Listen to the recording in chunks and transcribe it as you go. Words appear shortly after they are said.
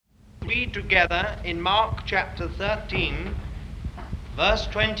read together in Mark chapter 13, verse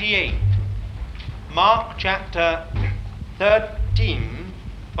 28. Mark chapter 13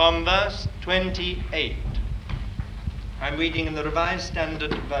 from verse 28. I'm reading in the Revised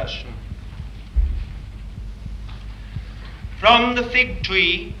Standard Version. From the fig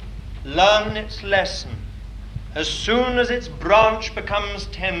tree, learn its lesson. As soon as its branch becomes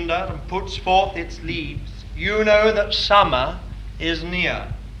tender and puts forth its leaves, you know that summer is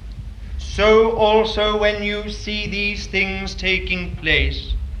near. So also when you see these things taking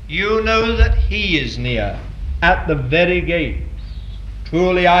place, you know that he is near, at the very gates.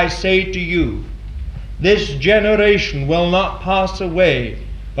 Truly I say to you, this generation will not pass away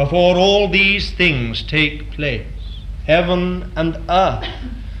before all these things take place. Heaven and earth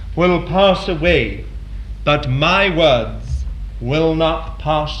will pass away, but my words will not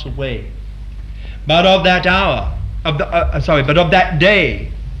pass away. But of that hour, but of that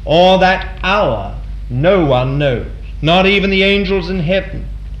day or that hour, no one knows, not even the angels in heaven,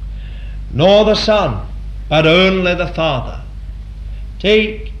 nor the Son, but only the Father.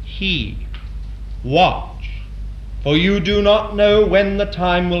 Take heed, watch, for you do not know when the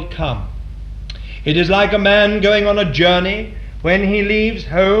time will come. It is like a man going on a journey, when he leaves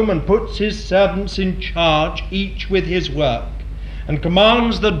home and puts his servants in charge, each with his work, and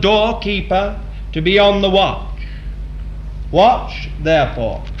commands the doorkeeper to be on the watch. Watch,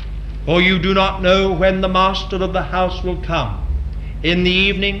 therefore, for you do not know when the master of the house will come, in the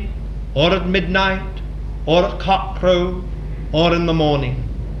evening, or at midnight, or at cockcrow, or in the morning,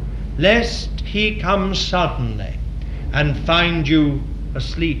 lest he come suddenly and find you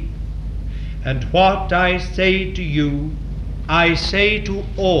asleep. And what I say to you, I say to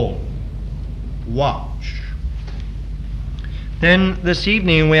all, watch. Then this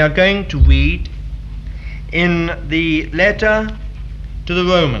evening we are going to read in the letter to the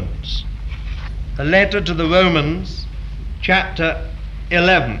Romans. The letter to the Romans, chapter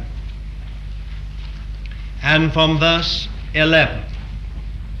 11, and from verse 11.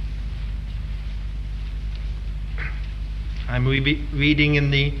 I'm reading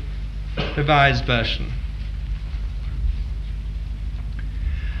in the Revised Version.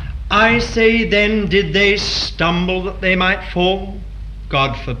 I say then, did they stumble that they might fall?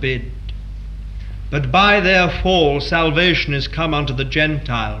 God forbid. But by their fall salvation is come unto the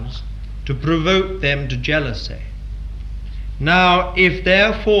Gentiles, to provoke them to jealousy. Now if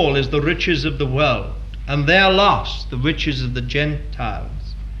their fall is the riches of the world, and their loss the riches of the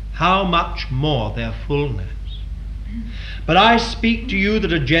Gentiles, how much more their fullness? But I speak to you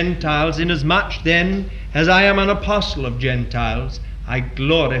that are Gentiles, inasmuch then as I am an apostle of Gentiles, I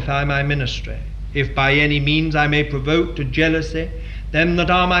glorify my ministry, if by any means I may provoke to jealousy them that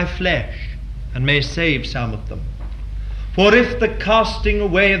are my flesh, and may save some of them. For if the casting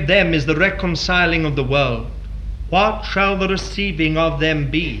away of them is the reconciling of the world, what shall the receiving of them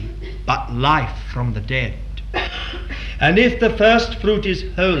be but life from the dead? And if the first fruit is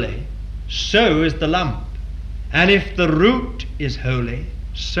holy, so is the lump. And if the root is holy,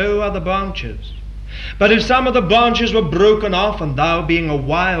 so are the branches. But if some of the branches were broken off, and thou being a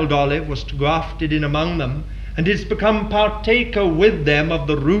wild olive wast grafted in among them, and didst become partaker with them of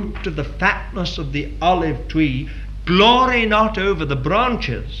the root of the fatness of the olive tree, glory not over the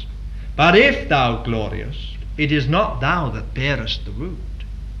branches. But if thou gloriest, it is not thou that bearest the root,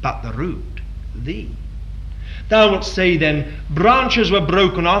 but the root thee. Thou wilt say then, branches were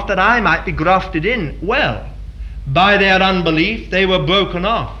broken off that I might be grafted in. Well, by their unbelief they were broken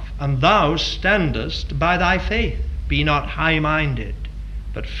off, and thou standest by thy faith. Be not high-minded,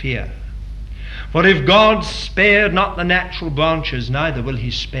 but fear. For if God spared not the natural branches, neither will he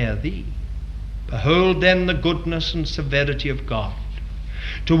spare thee. Behold then the goodness and severity of God.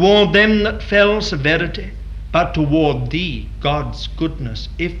 Toward them that fell severity, but toward thee God's goodness,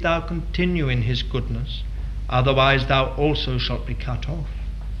 if thou continue in his goodness, otherwise thou also shalt be cut off.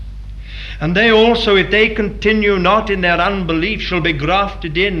 And they also, if they continue not in their unbelief, shall be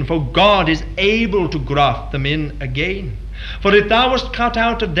grafted in, for God is able to graft them in again. For if thou wast cut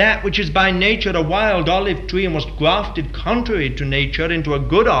out of that which is by nature a wild olive tree, and wast grafted contrary to nature into a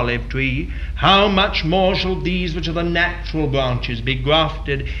good olive tree, how much more shall these which are the natural branches be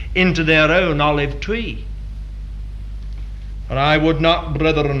grafted into their own olive tree? For I would not,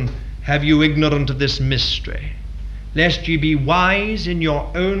 brethren, have you ignorant of this mystery, lest ye be wise in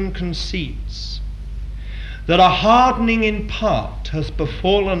your own conceits, that a hardening in part hath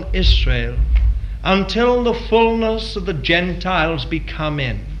befallen Israel, until the fullness of the Gentiles be come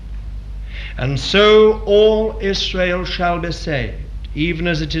in. And so all Israel shall be saved, even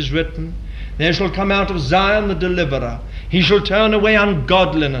as it is written, There shall come out of Zion the deliverer. He shall turn away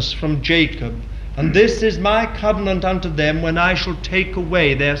ungodliness from Jacob. And this is my covenant unto them when I shall take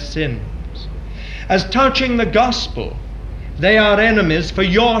away their sins. As touching the gospel, they are enemies for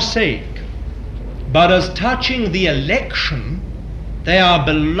your sake. But as touching the election, they are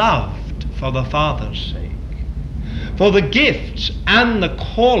beloved for the Father's sake. For the gifts and the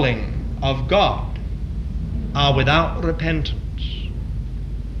calling of God are without repentance.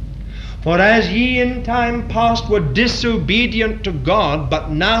 For as ye in time past were disobedient to God, but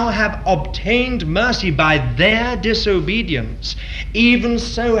now have obtained mercy by their disobedience, even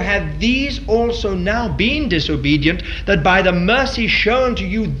so have these also now been disobedient, that by the mercy shown to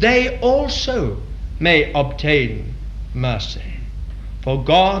you they also may obtain mercy. For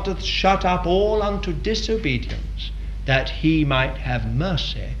God hath shut up all unto disobedience, that he might have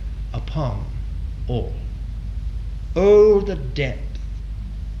mercy upon all. Oh, the depth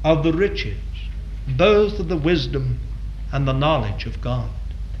of the riches, both of the wisdom and the knowledge of God.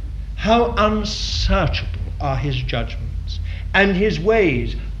 How unsearchable are his judgments, and his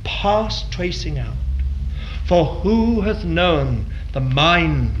ways past tracing out. For who hath known the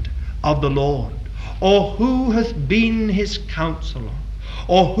mind of the Lord? Or who hath been his counselor?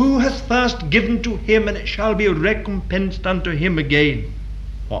 Or who hath first given to him, and it shall be recompensed unto him again?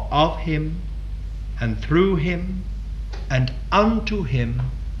 For of him, and through him, and unto him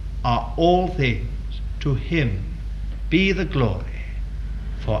are all things. To him be the glory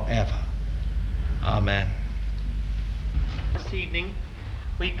forever. Amen. This evening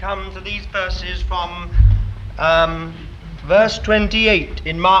we come to these verses from verse 28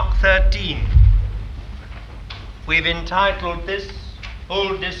 in Mark 13. We've entitled this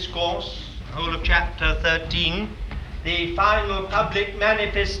whole discourse, the whole of chapter 13, the final public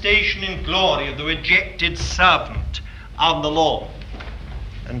manifestation in glory of the rejected servant of the Lord.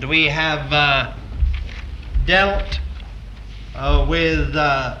 And we have dealt with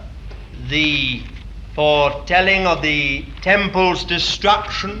the foretelling of the temple's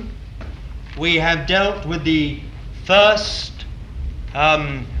destruction. We have dealt with the first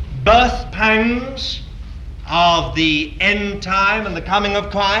birth pangs of the end time and the coming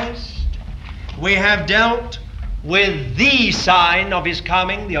of Christ. We have dealt with the sign of his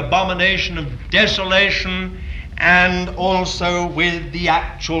coming, the abomination of desolation, and also with the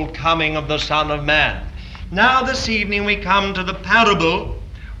actual coming of the Son of Man. Now this evening we come to the parable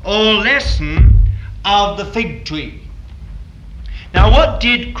or lesson of the fig tree. Now what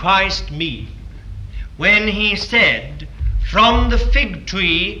did Christ mean when he said, "From the fig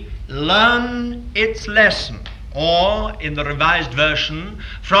tree learn its lesson"? Or, in the Revised Version,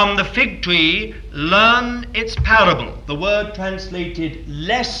 "From the fig tree learn its parable." The word translated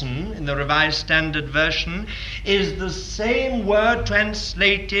lesson in the Revised Standard Version is the same word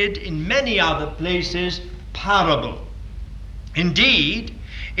translated in many other places, parable. Indeed,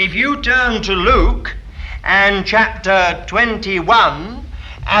 if you turn to Luke and chapter 21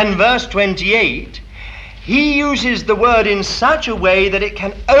 and verse 28, he uses the word in such a way that it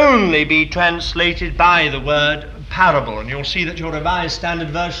can only be translated by the word parable. And you'll see that your Revised Standard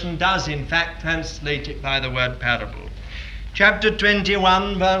Version does in fact translate it by the word parable. Chapter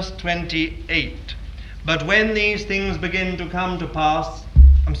 21, verse 28. "But when these things begin to come to pass,"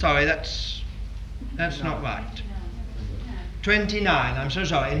 I'm sorry, that's not right. 29, I'm so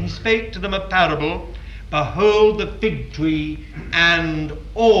sorry. "And he spake to them a parable, behold the fig tree and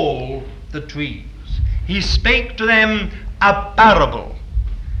all the trees." He spake to them a parable.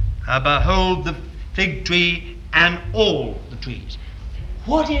 Behold the fig tree and all the trees.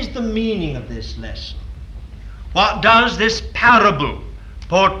 What is the meaning of this lesson? What does this parable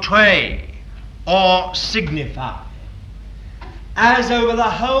portray or signify? As over the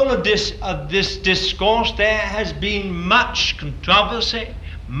whole of this discourse there has been much controversy,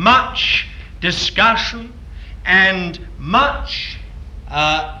 much discussion, and much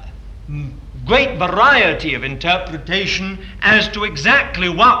great variety of interpretation as to exactly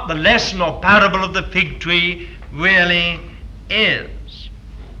what the lesson or parable of the fig tree really is.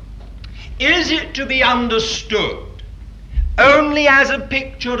 Is it to be understood only as a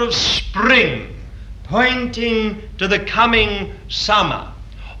picture of spring pointing to the coming summer,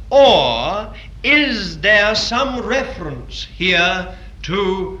 or is there some reference here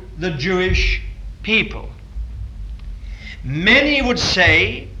to the Jewish people? Many would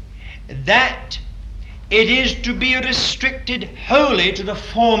say that it is to be restricted wholly to the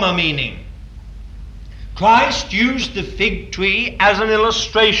former meaning. Christ used the fig tree as an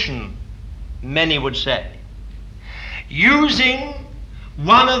illustration, many would say, using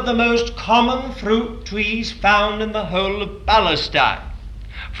one of the most common fruit trees found in the whole of Palestine.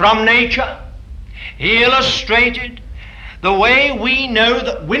 From nature, He illustrated the way we know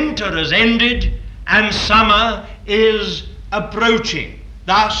that winter has ended and summer is approaching.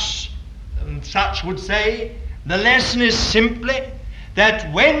 Thus, such would say, the lesson is simply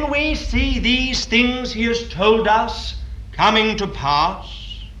that when we see these things he has told us coming to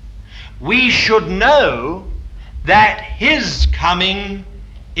pass, we should know that his coming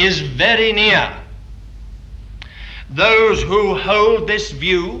is very near. Those who hold this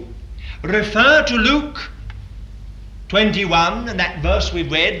view refer to Luke 21, and that verse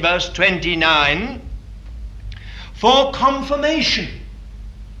we've read, verse 29, for confirmation.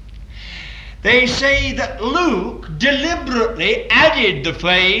 They say that Luke deliberately added the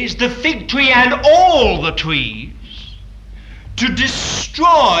phrase, the fig tree and all the trees, to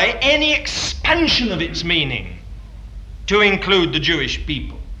destroy any expansion of its meaning to include the Jewish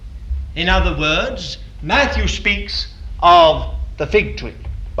people. In other words, Matthew speaks of the fig tree.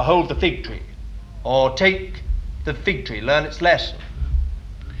 Behold the fig tree. Or take the fig tree, learn its lesson.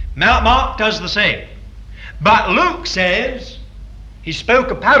 Mark does the same. But Luke says, he spoke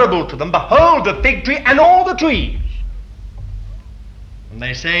a parable to them, behold the fig tree and all the trees. And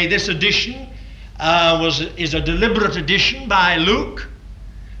they say this addition is a deliberate addition by Luke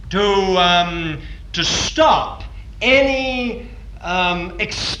to stop any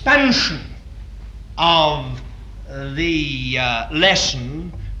expansion of the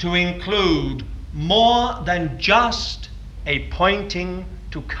lesson to include more than just a pointing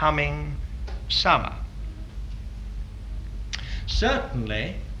to coming summer.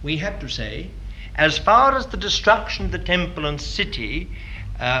 Certainly, we have to say, as far as the destruction of the temple and city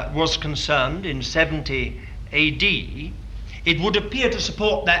was concerned in 70 AD, it would appear to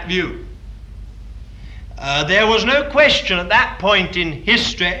support that view. There was no question at that point in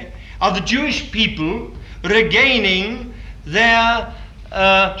history of the Jewish people regaining their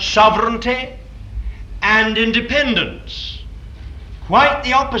sovereignty and independence. Quite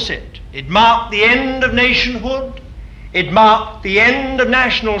the opposite. It marked the end of nationhood, it marked the end of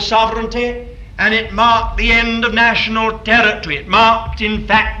national sovereignty, and it marked the end of national territory. It marked, in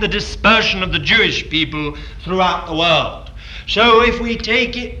fact, the dispersion of the Jewish people throughout the world. So if we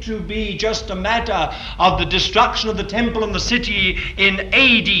take it to be just a matter of the destruction of the temple and the city in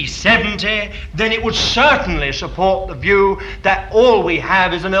AD 70, then it would certainly support the view that all we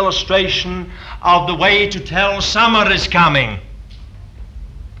have is an illustration of the way to tell summer is coming.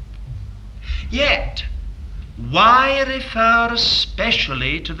 Yet, why refer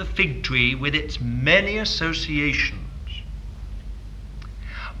especially to the fig tree with its many associations?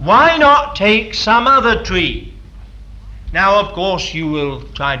 Why not take some other tree? Now, of course, you will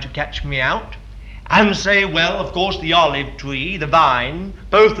try to catch me out and say, well, of course, the olive tree, the vine,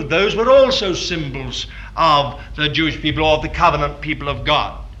 both of those were also symbols of the Jewish people or the covenant people of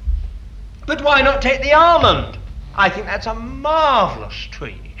God. But why not take the almond? I think that's a marvelous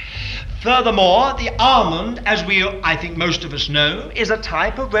tree. Furthermore, the almond, as I think most of us know, is a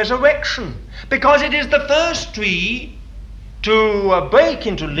type of resurrection, because it is the first tree to break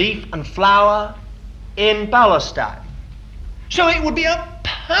into leaf and flower in Palestine. So it would be a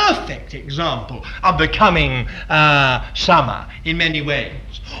perfect example of the coming summer in many ways.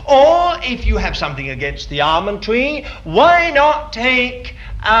 Or if you have something against the almond tree, why not take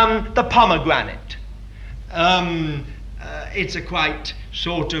the pomegranate? It's a quite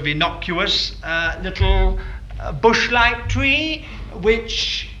sort of innocuous little bush-like tree,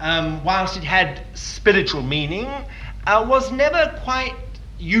 which, whilst it had spiritual meaning, was never quite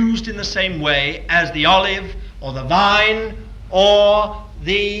used in the same way as the olive or the vine or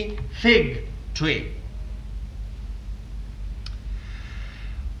the fig tree.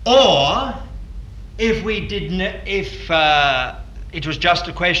 Or if it was just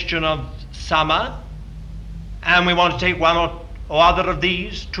a question of summer and we want to take one or other of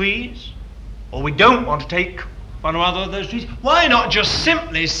these trees, or we don't want to take one or other of those trees, why not just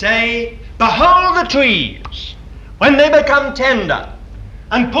simply say, behold the trees, when they become tender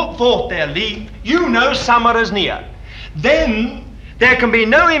and put forth their leaf, you know summer is near. Then there can be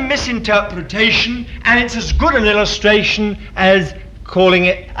no misinterpretation, and it's as good an illustration as calling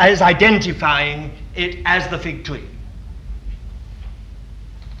it, as identifying it as the fig tree.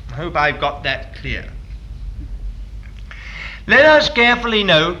 I hope I've got that clear. Let us carefully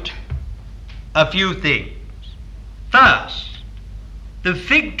note a few things. First, the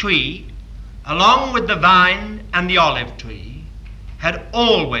fig tree, along with the vine and the olive tree, had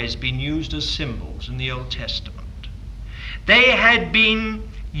always been used as symbols in the Old Testament. They had been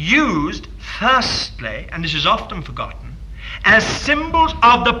used, firstly, and this is often forgotten, as symbols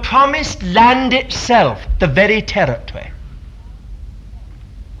of the promised land itself, the very territory.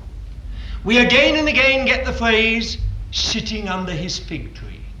 we again and again get the phrase, sitting under his fig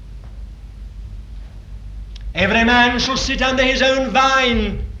tree. Every man shall sit under his own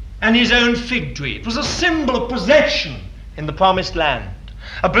vine and his own fig tree. It was a symbol of possession in the promised land,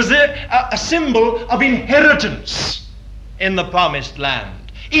 a symbol of inheritance in the promised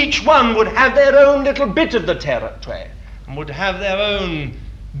land. Each one would have their own little bit of the territory and would have their own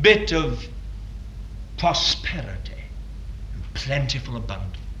bit of prosperity and plentiful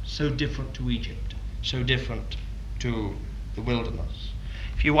abundance. So different to Egypt, so different to the wilderness.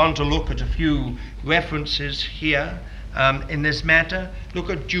 If you want to look at a few references here in this matter, look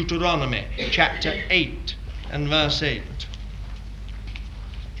at Deuteronomy chapter 8 and verse 8.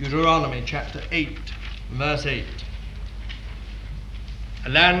 Deuteronomy chapter 8 verse 8. A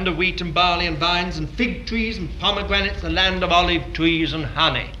land of wheat and barley and vines and fig trees and pomegranates, a land of olive trees and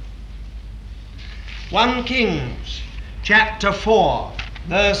honey. 1 Kings chapter 4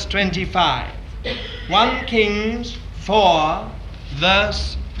 verse 25. 1 Kings 4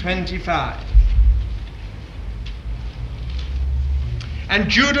 verse 25. And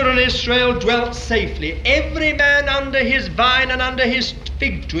Judah and Israel dwelt safely, every man under his vine and under his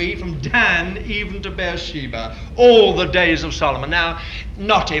fig tree, from Dan even to Beersheba, all the days of Solomon. Now,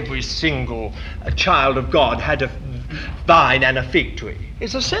 not every single child of God had a vine and a fig tree.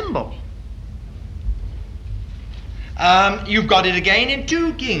 It's a symbol. You've got it again in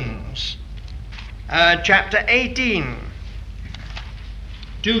 2 Kings chapter 18.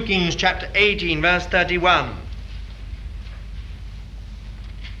 2 Kings chapter 18 verse 31.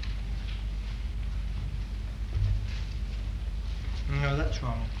 No, that's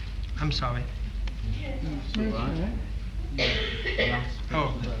wrong. I'm sorry.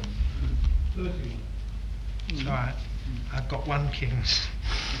 Oh. It's all right. I've got 1 Kings.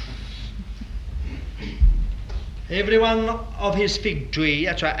 Every one of his fig tree,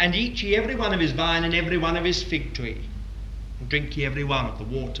 that's right, and each ye every one of his vine and every one of his fig tree. And drink ye every one of the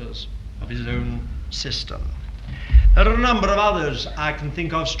waters of his own cistern. There are a number of others I can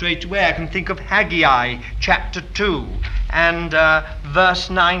think of straight away. I can think of Haggai chapter 2 and verse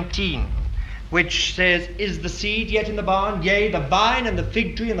 19, which says, is the seed yet in the barn? Yea, the vine and the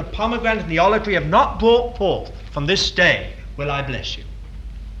fig tree and the pomegranate and the olive tree have not brought forth. From this day will I bless you.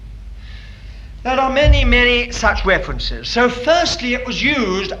 There are many, many such references. So firstly, it was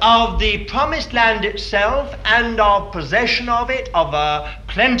used of the promised land itself and of possession of it, of a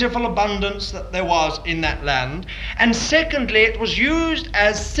plentiful abundance that there was in that land. And secondly, it was used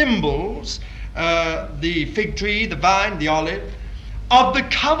as symbols, the fig tree, the vine, the olive, of the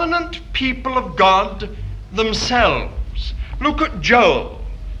covenant people of God themselves. Look at Joel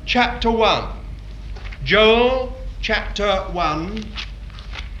chapter 1. Joel chapter 1.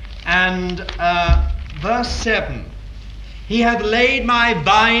 And verse 7, he hath laid my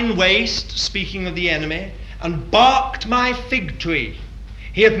vine waste, speaking of the enemy, and barked my fig tree.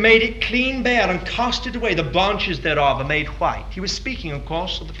 He hath made it clean bare and cast it away. The branches thereof are made white. He was speaking, of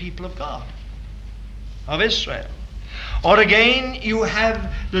course, of the people of God, of Israel. Or again, you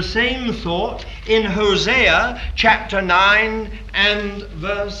have the same thought in Hosea chapter 9 and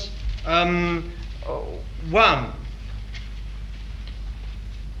verse 1.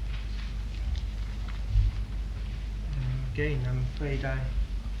 Again, I'm afraid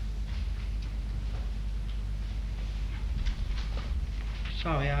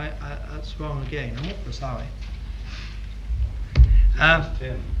sorry, that's wrong again. I'm awfully sorry.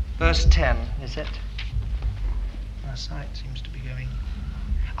 Verse 10, is it? My sight seems to be going.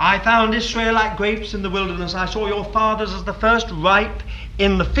 I found Israel like grapes in the wilderness. I saw your fathers as the first ripe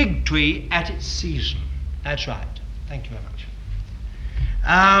in the fig tree at its season. That's right. Thank you very much.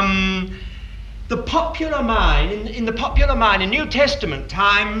 The popular mind, in the popular mind in New Testament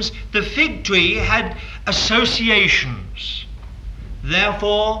times, the fig tree had associations,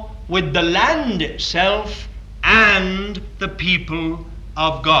 therefore, with the land itself and the people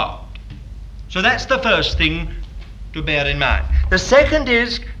of God. So that's the first thing to bear in mind. The second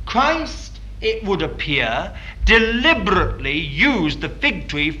is Christ, it would appear, deliberately used the fig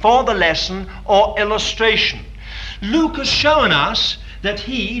tree for the lesson or illustration. Luke has shown us that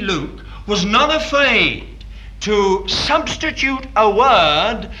he, Luke, was not afraid to substitute a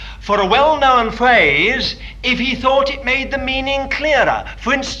word for a well-known phrase if he thought it made the meaning clearer.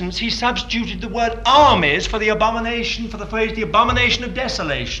 For instance, he substituted the word armies for the abomination, for the phrase the abomination of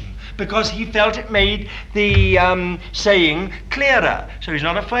desolation, because he felt it made the saying clearer. So he's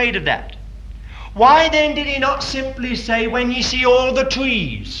not afraid of that. Why then did he not simply say, when ye see all the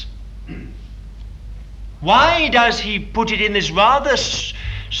trees? Why does he put it in this rather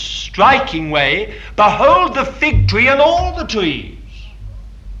striking way, behold the fig tree and all the trees?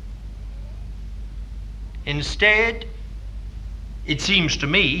 Instead, it seems to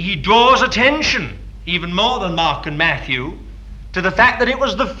me, he draws attention, even more than Mark and Matthew, to the fact that it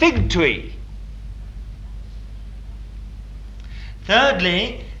was the fig tree.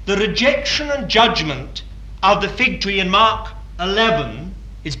 Thirdly, the rejection and judgment of the fig tree in Mark 11,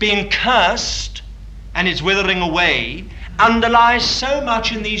 it's being cursed and it's withering away, underlies so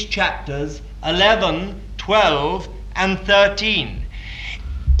much in these chapters 11, 12, and 13.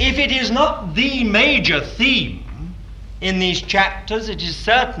 If it is not the major theme in these chapters, it is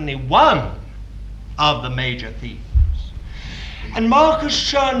certainly one of the major themes. And Mark has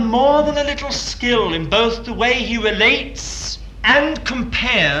shown more than a little skill in both the way he relates and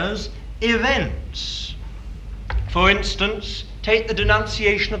compares events. For instance, take the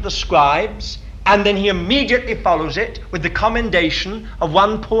denunciation of the scribes, and then he immediately follows it with the commendation of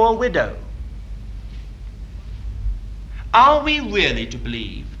one poor widow. Are we really to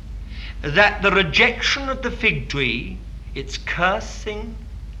believe that the rejection of the fig tree, its cursing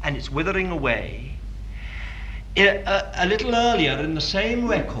and its withering away, a little earlier in the same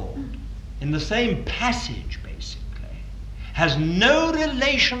record, in the same passage basically, has no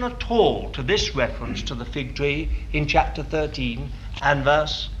relation at all to this reference to the fig tree in chapter 13 and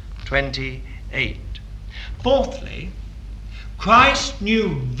verse 28. Fourthly, Christ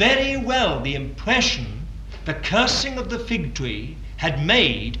knew very well the impression the cursing of the fig tree had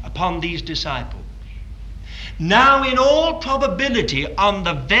made upon these disciples. Now, in all probability, on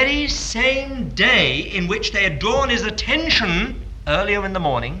the very same day in which they had drawn his attention earlier in the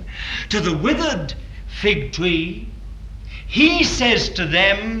morning to the withered fig tree, he says to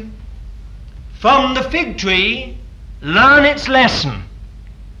them, "From the fig tree, learn its lesson."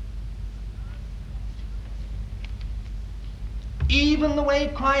 Even the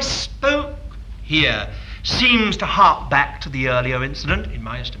way Christ spoke here seems to hark back to the earlier incident, in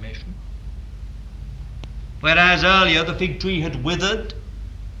my estimation. Whereas earlier the fig tree had withered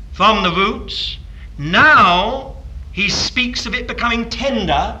from the roots, now he speaks of it becoming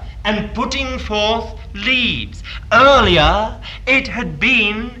tender and putting forth leaves. Earlier it had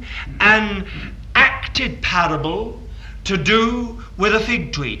been an acted parable to do with a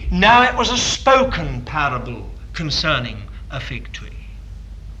fig tree. Now it was a spoken parable concerning a fig tree.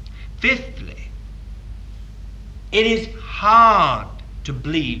 Fifthly, it is hard to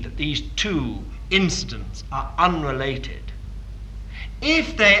believe that these two incidents are unrelated.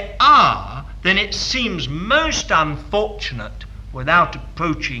 If they are, then it seems most unfortunate, without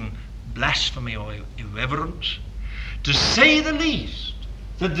approaching blasphemy or irreverence, to say the least,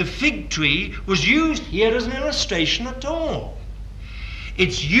 that the fig tree was used here as an illustration at all.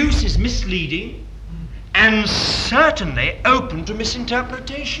 Its use is misleading and certainly open to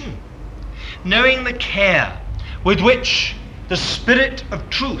misinterpretation. Knowing the care with which the Spirit of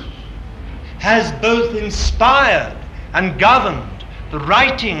truth has both inspired and governed the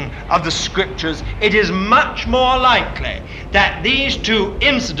writing of the Scriptures, it is much more likely that these two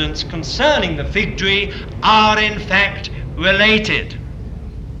incidents concerning the fig tree are in fact related.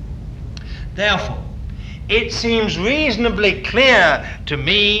 Therefore, it seems reasonably clear to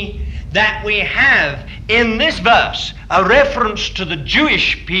me that we have in this verse a reference to the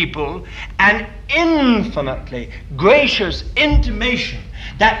Jewish people, an infinitely gracious intimation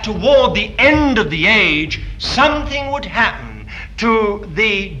that toward the end of the age something would happen to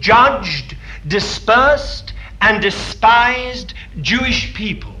the judged, dispersed, and despised Jewish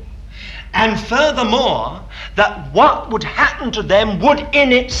people. And furthermore, that what would happen to them would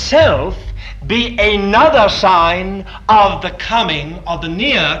in itself be another sign of the coming, of the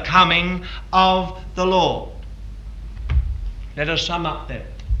near coming of the Lord. Let us sum up then.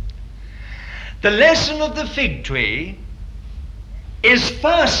 The lesson of the fig tree is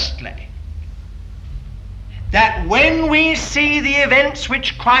firstly that when we see the events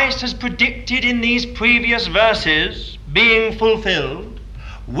which Christ has predicted in these previous verses being fulfilled,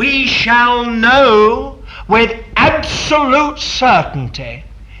 we shall know with absolute certainty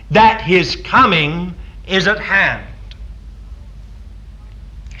that his coming is at hand.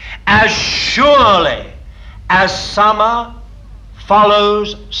 As surely as summer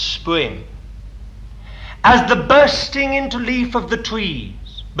follows spring, as the bursting into leaf of the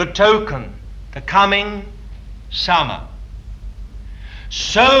trees betoken the coming summer,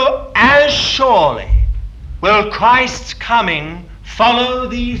 so as surely will Christ's coming follow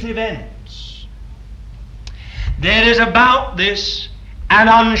these events. There is about this an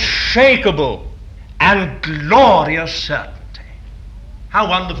unshakable and glorious certainty. How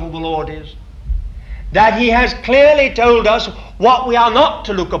wonderful the Lord is, that he has clearly told us what we are not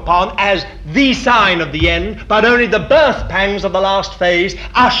to look upon as the sign of the end, but only the birth pangs of the last phase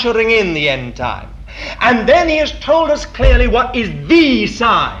ushering in the end time. And then he has told us clearly what is the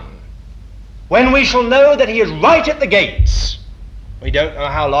sign, when we shall know that he is right at the gates. We don't know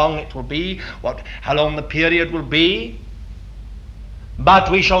how long it will be, how long the period will be,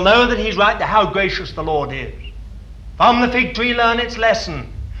 but we shall know that he's right there, how gracious the Lord is. From the fig tree learn its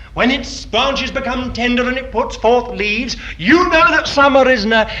lesson. When its branches become tender and it puts forth leaves, you know that summer is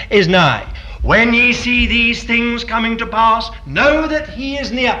nigh. When ye see these things coming to pass, know that he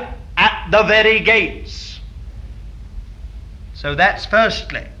is near, at the very gates. So that's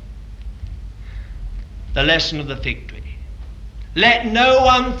firstly the lesson of the fig tree. Let no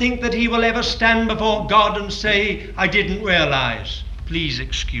one think that he will ever stand before God and say, I didn't realize. Please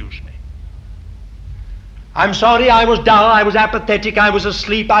excuse me. I'm sorry I was dull, I was apathetic, I was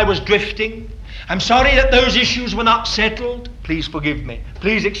asleep, I was drifting. I'm sorry that those issues were not settled. Please forgive me.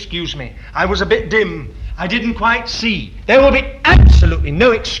 Please excuse me. I was a bit dim. I didn't quite see. There will be absolutely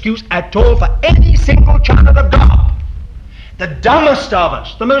no excuse at all for any single child of God. The dumbest of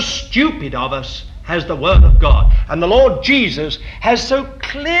us, the most stupid of us, has the Word of God. And the Lord Jesus has so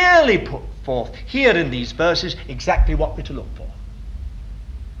clearly put forth here in these verses exactly what we're to look for.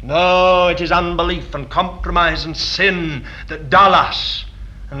 No, it is unbelief and compromise and sin that dull us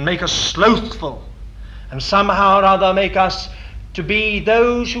and make us slothful and somehow or other make us to be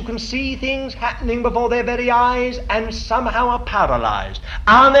those who can see things happening before their very eyes and somehow are paralyzed,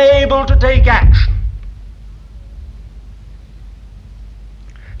 unable to take action.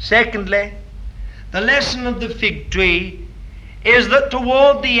 Secondly, the lesson of the fig tree is that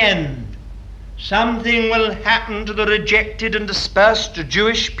toward the end, something will happen to the rejected and dispersed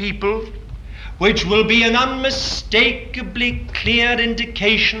Jewish people, which will be an unmistakably clear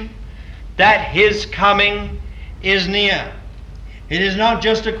indication that his coming is near. It is not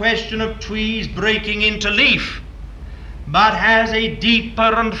just a question of trees breaking into leaf, but has a deeper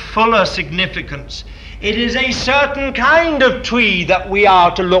and fuller significance. It is a certain kind of tree that we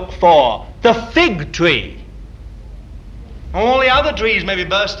are to look for, the fig tree. All the other trees may be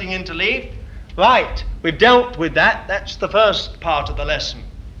bursting into leaf. Right, we've dealt with that. That's the first part of the lesson.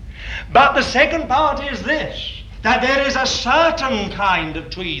 But the second part is this, that there is a certain kind of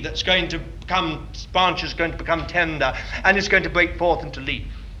tree that's going to become, branches going to become tender, and it's going to break forth into leaf.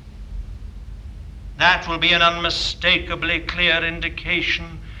 That will be an unmistakably clear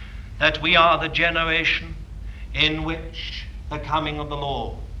indication that we are the generation in which the coming of the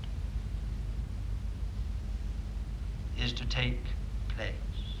Lord is to take place.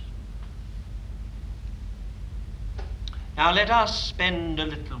 Now let us spend a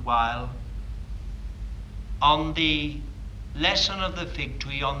little while on the lesson of the fig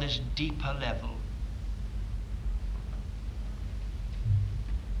tree on this deeper level.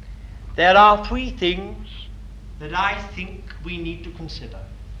 There are three things that I think we need to consider.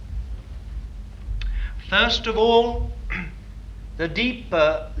 First of all, the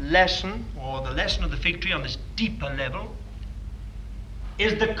deeper lesson, or the lesson of the fig tree on this deeper level,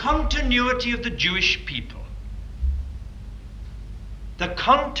 is the continuity of the Jewish people. The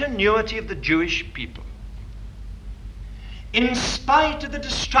continuity of the Jewish people. In spite of the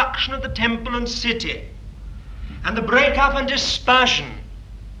destruction of the temple and city, and the break-up and dispersion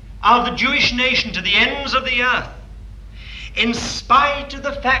of the Jewish nation to the ends of the earth, in spite of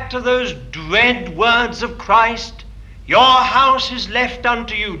the fact of those dread words of Christ, your house is left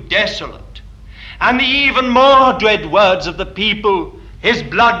unto you desolate, and the even more dread words of the people, his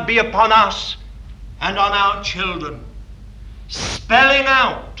blood be upon us and on our children, spelling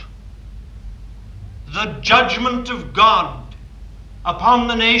out the judgment of God upon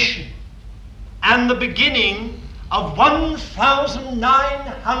the nation and the beginning of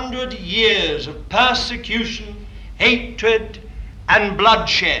 1,900 years of persecution, hatred, and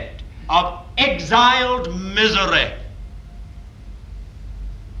bloodshed, of exiled misery.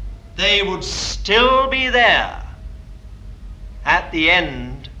 They would still be there at the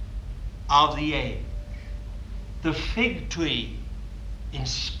end of the age. The fig tree, in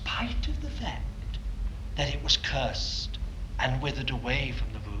spite of the fact that it was cursed and withered away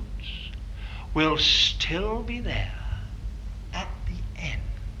from the roots, will still be there at the end.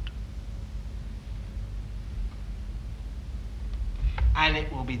 And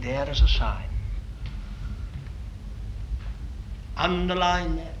it will be there as a sign.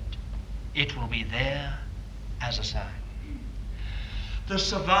 Underline that. It will be there as a sign. The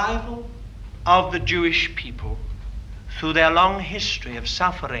survival of the Jewish people through their long history of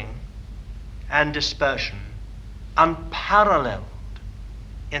suffering and dispersion, unparalleled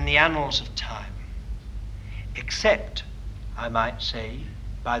in the annals of time, except, I might say,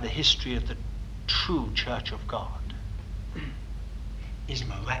 by the history of the true Church of God, is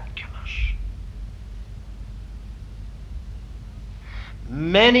miraculous.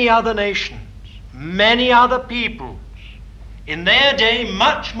 many other nations, many other peoples, in their day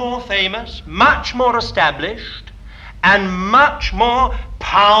much more famous, much more established, and much more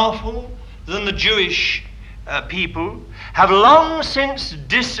powerful than the Jewish people, have long since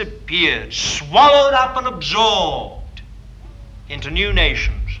disappeared, swallowed up and absorbed into new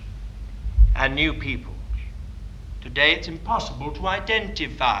nations and new peoples. Today it's impossible to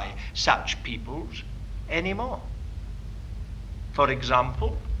identify such peoples anymore. For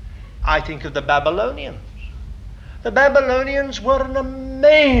example, I think of the Babylonians. The Babylonians were an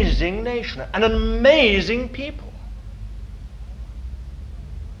amazing nation, an amazing people.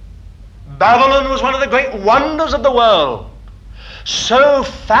 Babylon was one of the great wonders of the world, so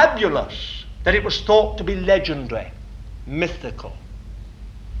fabulous that it was thought to be legendary, mythical,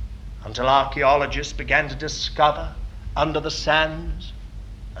 until archaeologists began to discover under the sands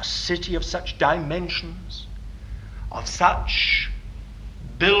a city of such dimensions, of such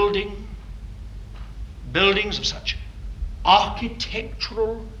buildings of such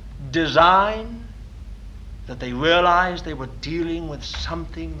architectural design, that they realized they were dealing with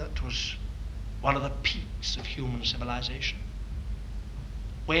something that was one of the peaks of human civilization.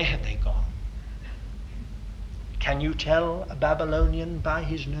 Where had they gone? Can you tell a Babylonian by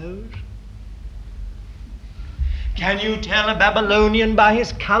his nose? Can you tell a Babylonian by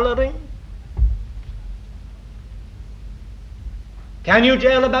his coloring? Can you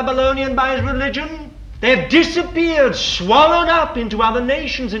tell a Babylonian by his religion? They've disappeared, swallowed up into other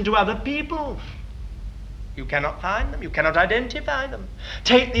nations, into other peoples. You cannot find them. You cannot identify them.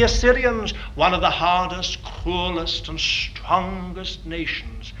 Take the Assyrians, one of the hardest, cruelest, and strongest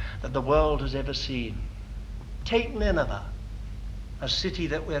nations that the world has ever seen. Take Nineveh, a city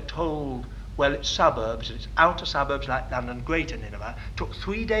that we're told, well, its suburbs, its outer suburbs like London, Greater Nineveh, took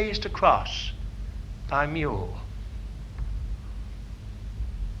 3 days to cross by mule.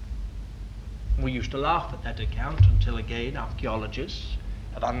 We used to laugh at that account until again archaeologists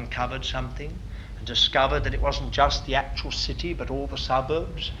have uncovered something and discovered that it wasn't just the actual city but all the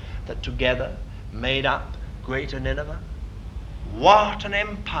suburbs that together made up Greater Nineveh. What an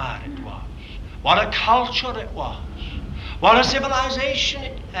empire it was. What a culture it was. What a civilization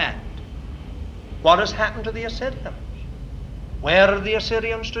it had. What has happened to the Assyrians? Where are the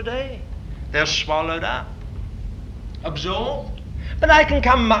Assyrians today? They're swallowed up, absorbed. But I can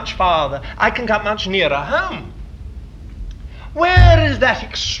come much farther. I can come much nearer home. Where is that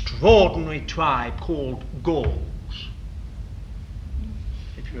extraordinary tribe called Gauls?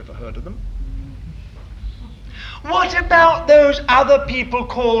 Have you ever heard of them? What about those other people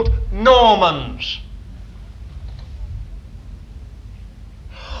called Normans?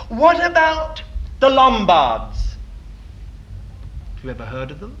 What about the Lombards? Have you ever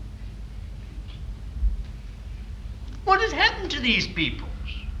heard of them? What has happened to these peoples?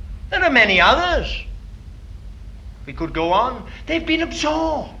 There are many others. We could go on. They've been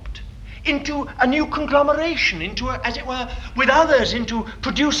absorbed into a new conglomeration, into, as it were, with others, into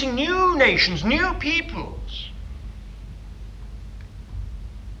producing new nations, new peoples.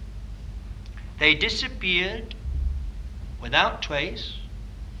 They disappeared without trace,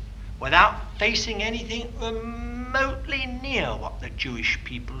 without facing anything remotely near what the Jewish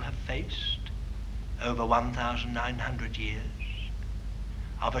people have faced over 1,900 years,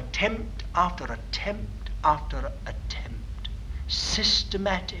 of attempt after attempt after attempt,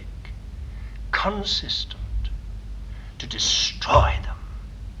 systematic, consistent, to destroy them.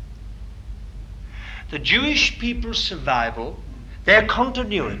 The Jewish people's survival, their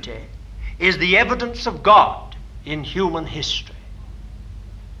continuity, is the evidence of God in human history.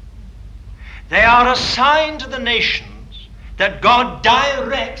 They are a sign to the nations that God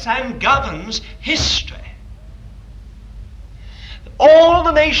directs and governs history. All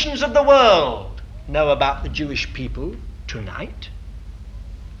the nations of the world know about the Jewish people tonight.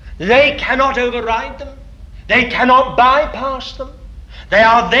 They cannot override them. They cannot bypass them. They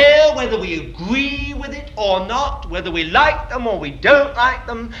are there whether we agree with it or not, whether we like them or we don't like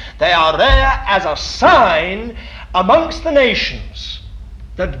them. They are there as a sign amongst the nations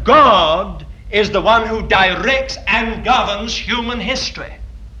that God is the one who directs and governs human history.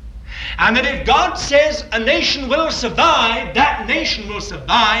 And that if God says a nation will survive, that nation will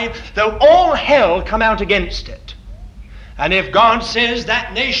survive, though all hell come out against it. And if God says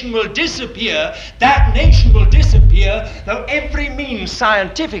that nation will disappear, that nation will disappear, though every means,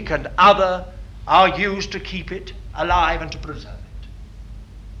 scientific and other, are used to keep it alive and to preserve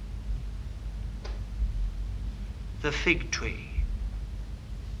it. The fig tree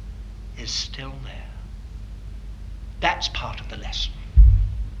is still there. That's part of the lesson.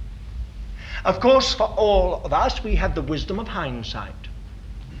 Of course, for all of us, we have the wisdom of hindsight.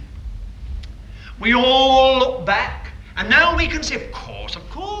 We all look back, and now we can say, of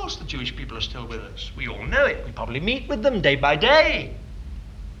course, the Jewish people are still with us. We all know it. We probably meet with them day by day.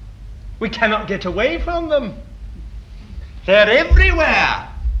 We cannot get away from them. They're everywhere.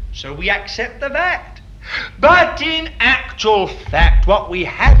 So we accept the fact. But in actual fact, what we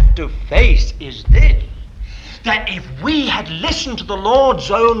have to face is this, that if we had listened to the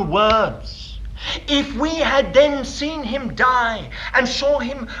Lord's own words, if we had then seen him die and saw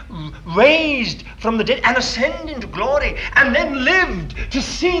him raised from the dead and ascend into glory, and then lived to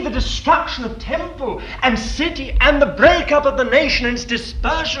see the destruction of temple and city and the breakup of the nation and its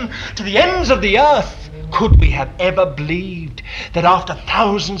dispersion to the ends of the earth, could we have ever believed that after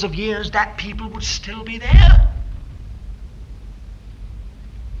thousands of years that people would still be there?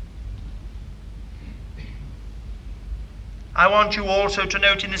 I want you also to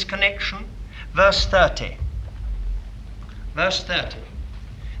note in this connection verse 30. Verse 30.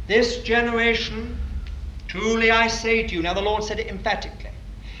 This generation, truly I say to you, now the Lord said it emphatically.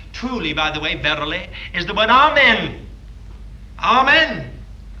 Truly, by the way, verily, is the word amen. Amen.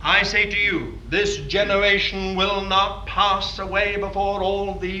 I say to you, this generation will not pass away before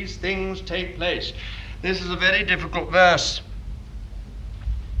all these things take place. This is a very difficult verse.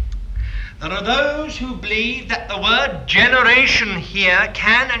 There are those who believe that the word generation here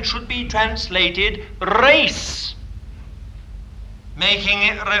can and should be translated race, making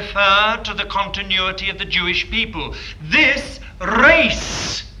it refer to the continuity of the Jewish people. This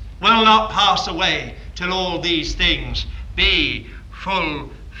race will not pass away till all these things be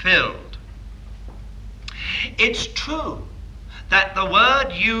fulfilled. It's true that the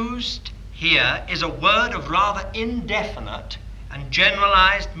word used here is a word of rather indefinite and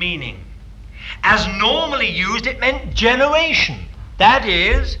generalized meaning. As normally used, it meant generation. That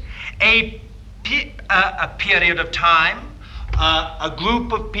is, a period of time, a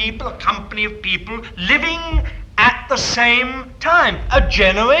group of people, a company of people living at the same time, a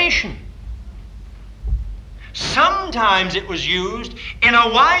generation. Sometimes it was used in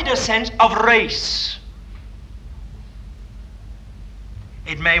a wider sense of race.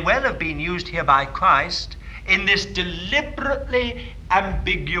 It may well have been used here by Christ in this deliberately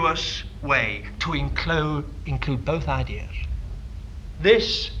ambiguous way to include both ideas.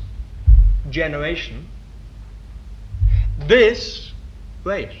 This generation, this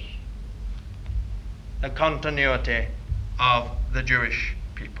race, the continuity of the Jewish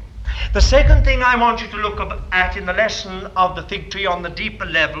people. The second thing I want you to look at in the lesson of the fig tree on the deeper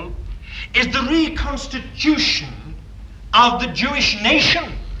level is the reconstitution of the Jewish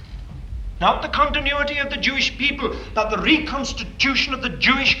nation. Not the continuity of the Jewish people, but the reconstitution of the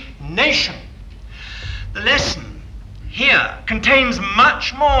Jewish nation. The lesson here contains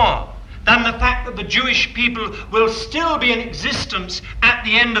much more than the fact that the Jewish people will still be in existence at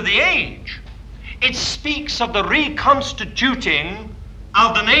the end of the age. It speaks of the reconstituting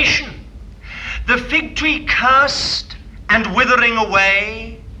of the nation. The fig tree cursed and withering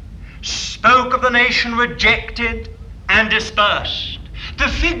away spoke of the nation rejected and dispersed. The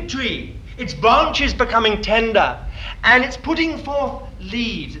fig tree, its branches becoming tender, and it's putting forth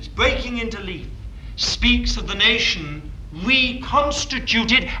leaves, it's breaking into leaf, speaks of the nation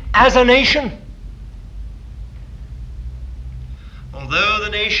reconstituted as a nation. Although the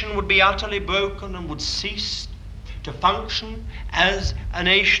nation would be utterly broken and would cease to function as a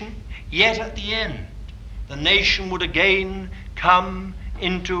nation, yet at the end, the nation would again come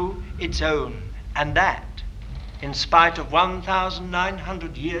into its own, and that in spite of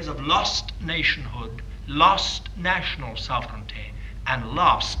 1,900 years of lost nationhood, lost national sovereignty, and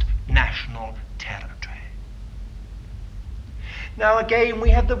lost national territory. Now again, we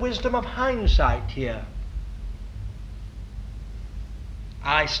have the wisdom of hindsight here.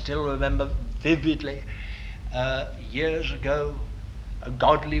 I still remember vividly, years ago, a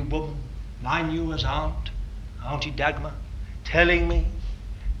godly woman I knew as Auntie Dagmar, telling me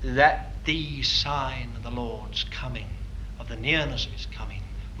that the sign of the Lord's coming, of the nearness of his coming,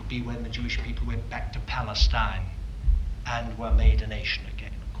 would be when the Jewish people went back to Palestine and were made a nation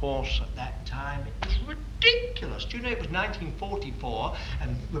again. Of course, at that time, it was ridiculous. Do you know, it was 1944,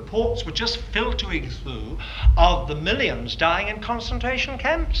 and reports were just filtering through of the millions dying in concentration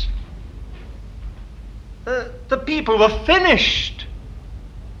camps. The people were finished.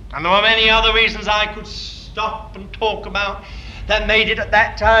 And there were many other reasons I could stop and talk about that made it at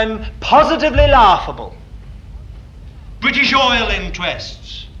that time positively laughable. British oil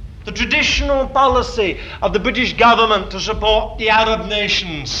interests, the traditional policy of the British government to support the Arab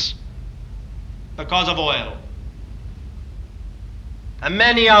nations because of oil, and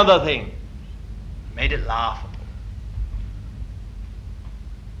many other things made it laughable.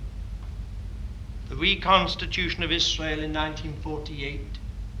 The reconstitution of Israel in 1948,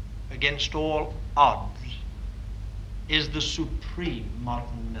 against all odds, is the supreme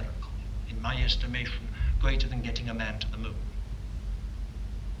modern miracle, in my estimation, greater than getting a man to the moon.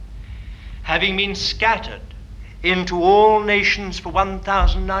 Having been scattered into all nations for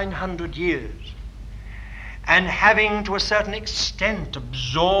 1,900 years, and having to a certain extent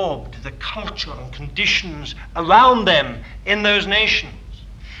absorbed the culture and conditions around them in those nations,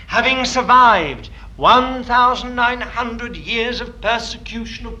 having survived 1,900 years of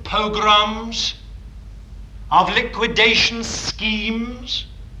persecution, of pogroms, of liquidation schemes,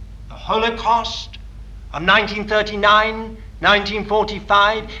 the Holocaust of 1939,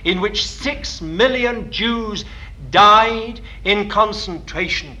 1945, in which 6 million Jews died in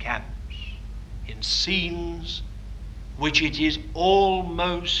concentration camps, in scenes which it is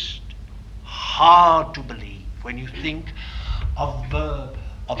almost hard to believe when you think of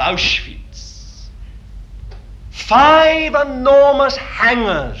Auschwitz. 5 enormous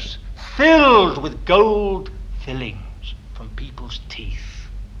hangars filled with gold fillings from people's teeth.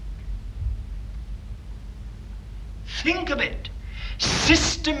 Think of it.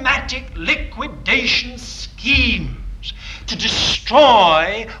 Systematic liquidation schemes to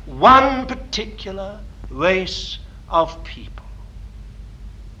destroy one particular race of people.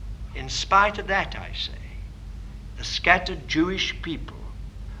 In spite of that, I say, the scattered Jewish people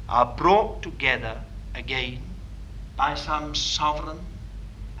are brought together again by some sovereign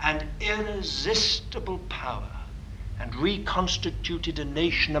and irresistible power and reconstituted a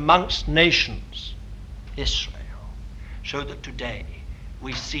nation amongst nations, Israel, so that today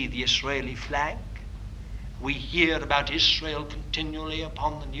we see the Israeli flag, we hear about Israel continually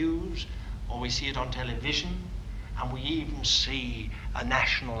upon the news, or we see it on television, and we even see a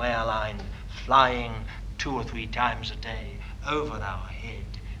national airline flying 2 or 3 times a day over our head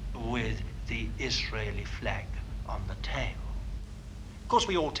with the Israeli flag on the tail. Of course,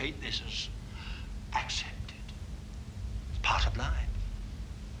 we all take this as accepted. It's part of life.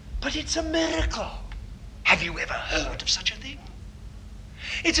 But it's a miracle. Have you ever heard of such a thing?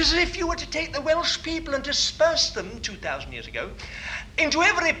 It's as if you were to take the Welsh people and disperse them 2,000 years ago into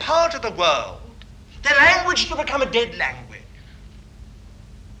every part of the world, their language to become a dead language.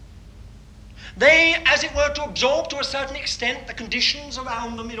 They, as it were, to absorb to a certain extent the conditions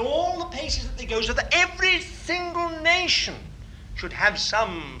around them in all the places that they go, so that every single nation should have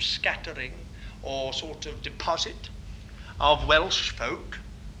some scattering or sort of deposit of Welsh folk.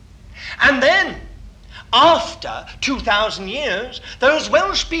 And then, after 2,000 years, those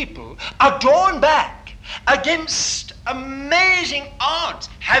Welsh people are drawn back against amazing odds,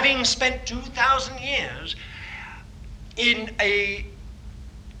 having spent 2,000 years in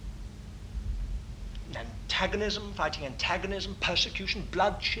fighting antagonism, persecution,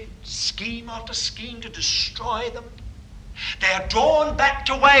 bloodshed, scheme after scheme to destroy them. They are drawn back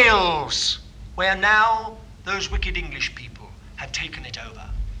to Wales, where now those wicked English people have taken it over.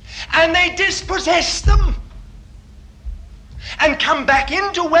 And they dispossess them and come back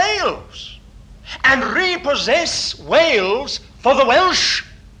into Wales and repossess Wales for the Welsh.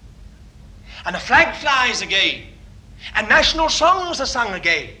 And the flag flies again, and national songs are sung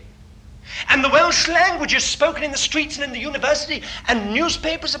again, and the Welsh language is spoken in the streets and in the university, and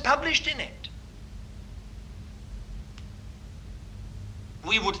newspapers are published in it.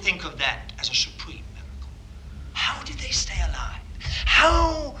 We would think of that as a supreme miracle. How did they stay alive?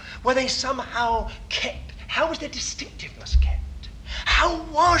 How were they somehow kept? How was their distinctiveness kept? How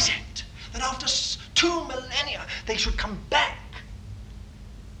was it that after 2 millennia they should come back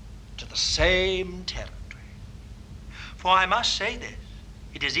to the same territory? For I must say this,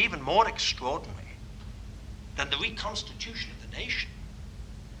 it is even more extraordinary than the reconstitution of the nation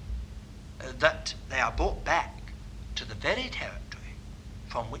that they are brought back to the very territory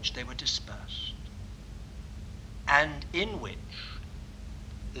from which they were dispersed, and in which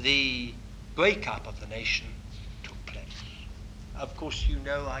the breakup of the nation took place. Of course, you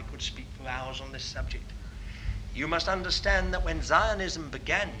know I could speak for hours on this subject. You must understand that when Zionism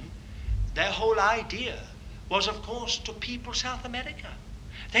began, their whole idea was, of course, to people South America.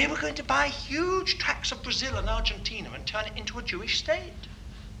 They were going to buy huge tracts of Brazil and Argentina and turn it into a Jewish state.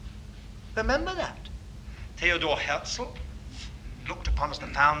 Remember that. Theodor Herzl, looked upon as the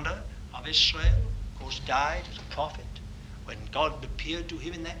founder of Israel, of course died as a prophet when God appeared to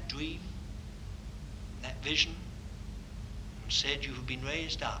him in that dream, that vision, and said, "You have been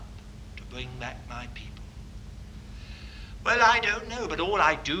raised up to bring back my people." Well, I don't know, but all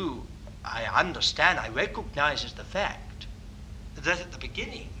I understand, I recognize is the fact that at the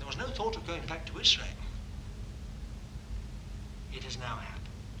beginning there was no thought of going back to Israel. It has now happened.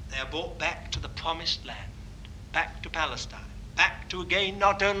 They are brought back to the promised land, back to Palestine, back to again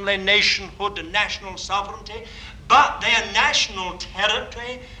not only nationhood and national sovereignty, but their national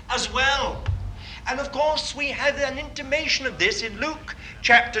territory as well. And of course we have an intimation of this in Luke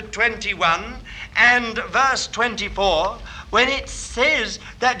chapter 21 and verse 24, when it says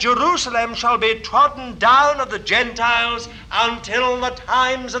that Jerusalem shall be trodden down of the Gentiles until the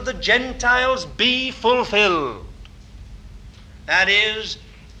times of the Gentiles be fulfilled. That is,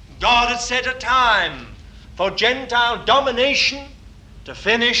 God had set a time for Gentile domination to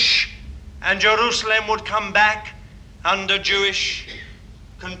finish, and Jerusalem would come back under Jewish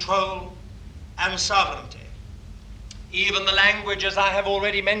control and sovereignty. Even the language, as I have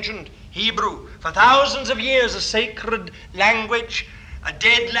already mentioned, Hebrew, for thousands of years a sacred language, a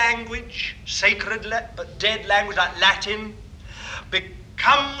dead language, but dead language like Latin,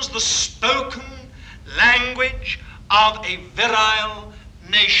 becomes the spoken language of a virile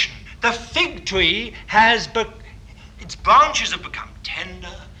nation. The fig tree its branches have become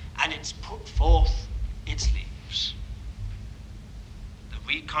tender, and it's put forth its leaves. The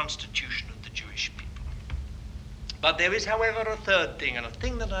reconstitution of the Jewish people. But there is, however, a third thing, and a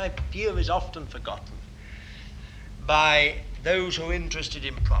thing that I fear is often forgotten by those who are interested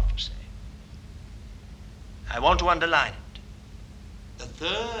in prophecy. I want to underline it. The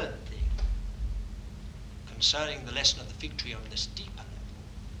third thing concerning the lesson of the fig tree on this deeper level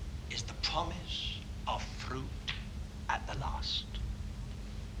is the promise of fruit at the last.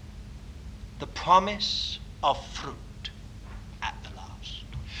 The promise of fruit at the last.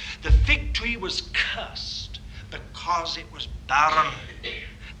 The fig tree was cursed because it was barren.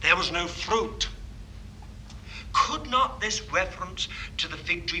 There was no fruit. Could not this reference to the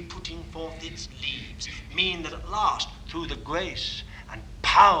fig tree putting forth its leaves mean that at last, through the grace and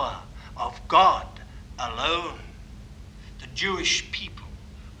power of God alone, the Jewish people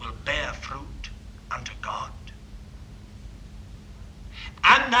will bear fruit unto God?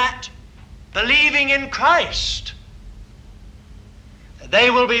 And that, believing in Christ, they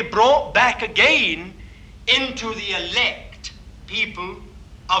will be brought back again into the elect people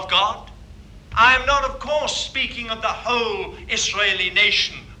of God. I am not, of course, speaking of the whole Israeli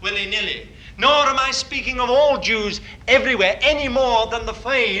nation willy-nilly, nor am I speaking of all Jews everywhere, any more than the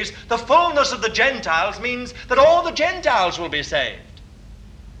phrase, the fullness of the Gentiles, means that all the Gentiles will be saved.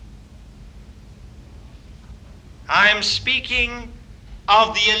 I am speaking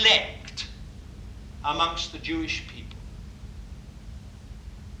of the elect amongst the Jewish people.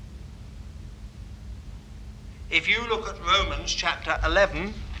 If you look at Romans chapter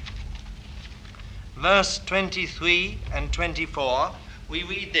 11, verse 23 and 24, we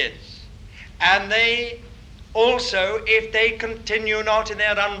read this: "And they also, if they continue not in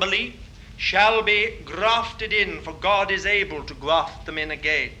their unbelief, shall be grafted in, for God is able to graft them in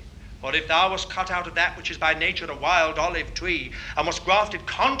again. For if thou wast cut out of that which is by nature a wild olive tree, and wast grafted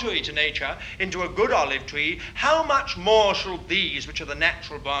contrary to nature into a good olive tree, how much more shall these, which are the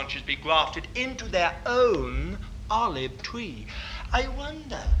natural branches, be grafted into their own olive tree?" I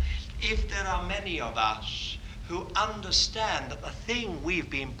wonder if there are many of us who understand that the thing we've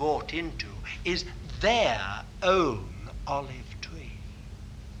been brought into is their own olive tree.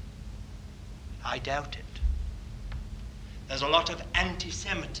 I doubt it. There's a lot of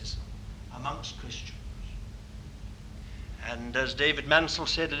anti-Semitism amongst Christians. And as David Mansell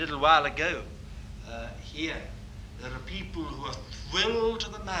said a little while ago, here, there are people who are thrilled to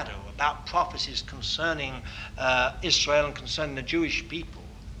the marrow about prophecies concerning Israel and concerning the Jewish people,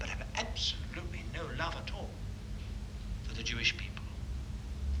 but have absolutely no love at all for the Jewish people.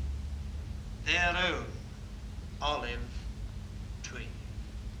 Their own olive tree.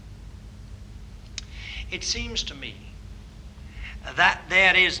 It seems to me that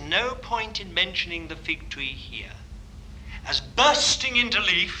there is no point in mentioning the fig tree here as bursting into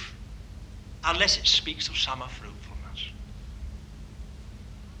leaf unless it speaks of summer fruitfulness.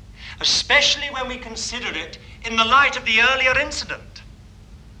 Especially when we consider it in the light of the earlier incident.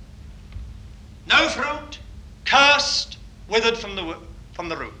 No fruit, cursed, withered from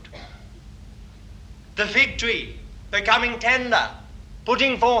the root. The fig tree becoming tender,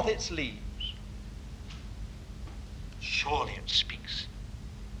 putting forth its leaves. Surely it speaks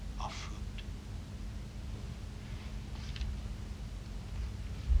of fruit.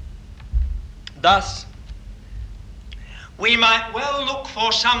 Thus, we might well look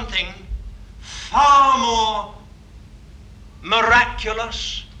for something far more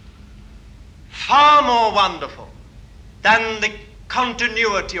miraculous, far more wonderful than the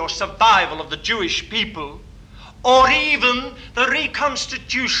continuity or survival of the Jewish people, or even the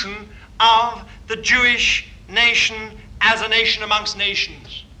reconstitution of the Jewish nation as a nation amongst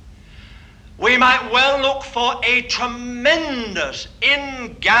nations. We might well look for a tremendous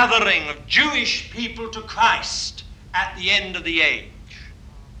ingathering of Jewish people to Christ at the end of the age.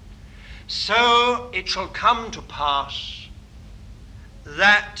 So it shall come to pass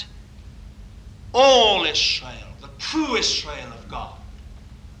that all Israel, the true Israel of God,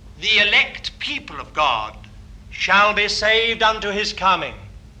 the elect people of God, shall be saved unto his coming.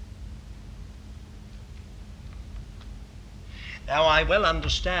 Now I well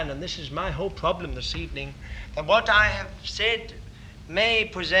understand, and this is my whole problem this evening, that what I have said may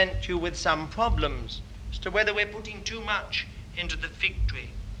present you with some problems as to whether we're putting too much into the fig tree.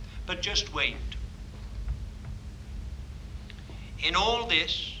 But just wait. In all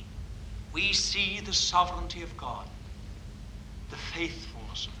this, we see the sovereignty of God, the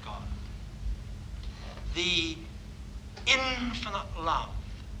faithfulness of God, the infinite love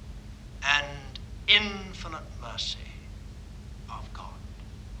and infinite mercy of God.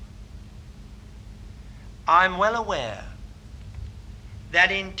 I'm well aware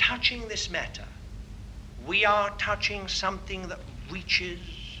that in touching this matter, we are touching something that reaches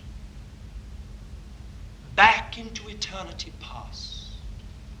back into eternity past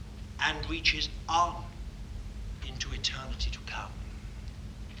and reaches on into eternity to come,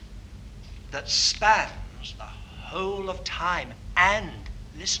 that spans the whole of time and,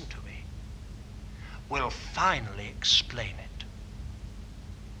 listen to me, will finally explain it.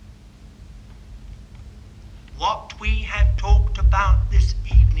 What we have talked about this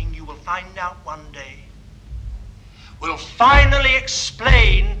evening, you will find out one day, will finally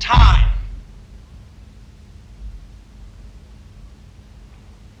explain time.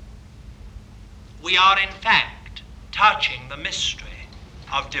 We are in fact touching the mystery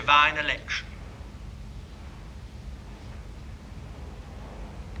of divine election.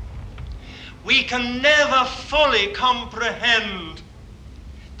 We can never fully comprehend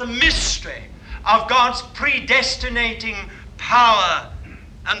the mystery of God's predestinating power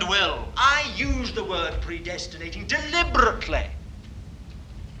and will. I use the word predestinating deliberately.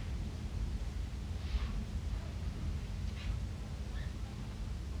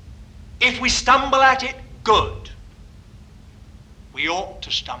 If we stumble at it, good. We ought to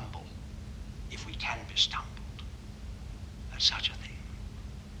stumble if we can be stumbled at such a thing.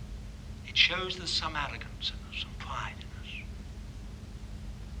 It shows there's some arrogance in us, some pride in us.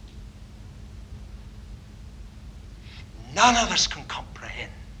 None of us can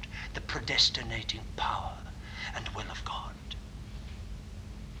comprehend the predestinating power and will of God.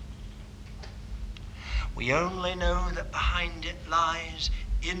 We only know that behind it lies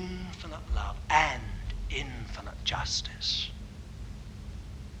infinite love and infinite justice.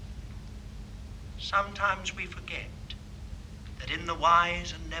 Sometimes we forget that in the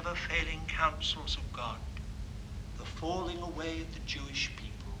wise and never-failing counsels of God, the falling away of the Jewish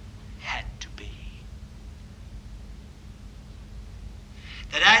people had to be.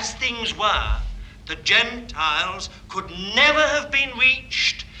 That as things were, the Gentiles could never have been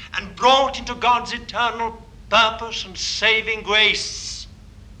reached and brought into God's eternal purpose and saving grace,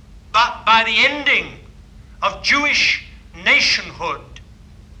 but by the ending of Jewish nationhood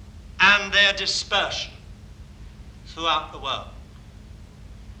and their dispersion throughout the world.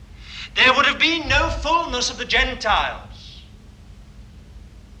 There would have been no fullness of the Gentiles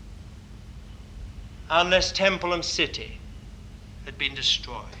unless temple and city had been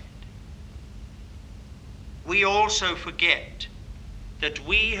destroyed. We also forget that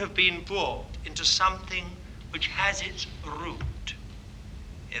we have been brought into something which has its root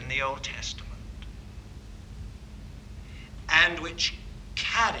in the Old Testament and which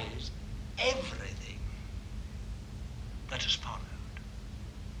carries everything that has followed.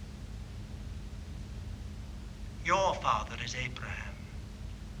 Your father is Abraham,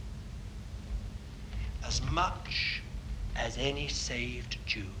 as much as any saved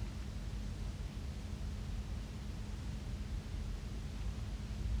Jew.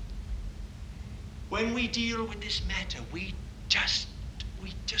 When we deal with this matter, we just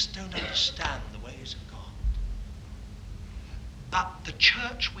don't understand the ways of God. But the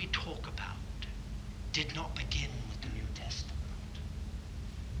church we talk about did not begin with the New Testament.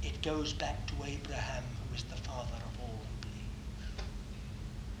 It goes back to Abraham, who is the father of all who believe.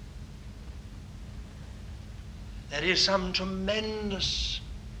 There is some tremendous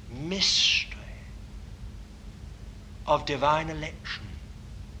mystery of divine election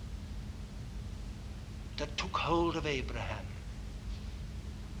that took hold of Abraham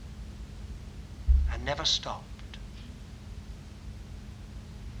and never stopped.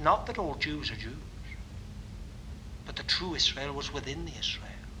 Not that all Jews are Jews, but the true Israel was within the Israel.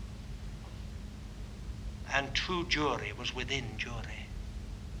 And true Jewry was within Jewry.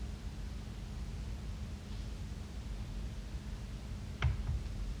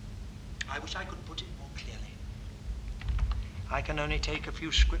 wish I could put it more clearly. I can only take a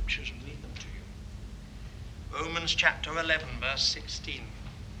few scriptures and read them to you. Romans chapter 11, verse 16.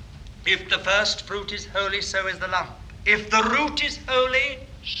 If the first fruit is holy, so is the lump. If the root is holy,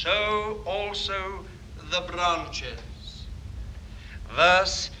 so also the branches.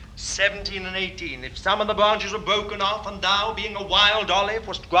 Verse 17 and 18. If some of the branches were broken off, and thou, being a wild olive,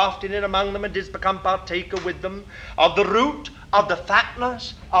 wast grafted in among them, and didst become partaker with them of the root, of the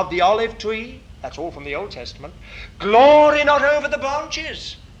fatness, of the olive tree, that's all from the Old Testament, glory not over the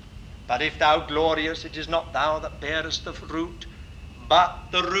branches. But if thou gloriest, it is not thou that bearest the root, but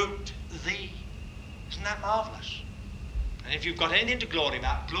the root thee. Isn't that marvelous? And if you've got anything to glory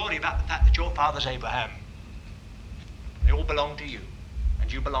about the fact that your father's Abraham. They all belong to you,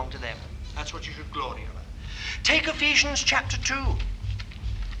 and you belong to them. That's what you should glory about. Take Ephesians chapter 2.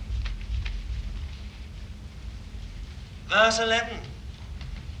 Verse 11.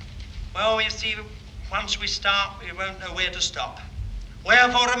 Well, you see, once we start, we won't know where to stop.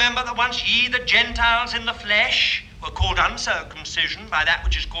 Wherefore remember that once ye, the Gentiles in the flesh, were called uncircumcision by that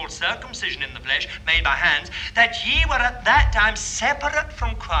which is called circumcision in the flesh, made by hands, that ye were at that time separate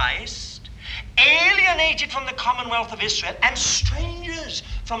from Christ, alienated from the commonwealth of Israel, and strangers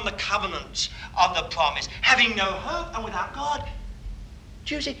from the covenants of the promise, having no hope and without God.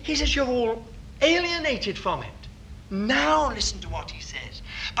 Do you see? He says you're all alienated from it. Now listen to what he says.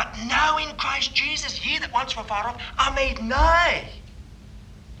 But now in Christ Jesus, ye that once were far off are made nigh.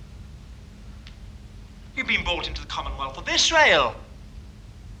 You've been brought into the commonwealth of Israel.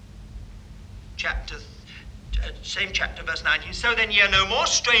 Same chapter, verse 19. So then ye are no more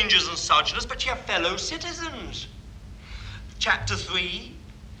strangers and sojourners, but ye are fellow citizens. Chapter 3,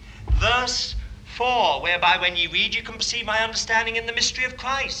 verse 4, whereby when ye read, you can perceive my understanding in the mystery of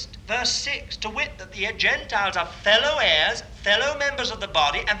Christ. Verse 6, to wit, that the Gentiles are fellow heirs, fellow members of the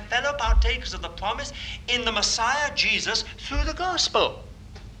body, and fellow partakers of the promise in the Messiah Jesus through the gospel.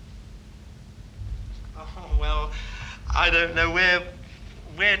 Oh, well, I don't know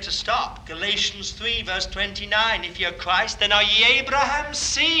where to stop. Galatians 3, verse 29, if ye are Christ, then are ye Abraham's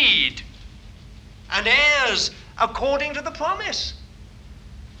seed, and heirs according to the promise.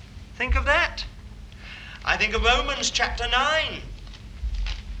 Think of that. I think of Romans chapter 9,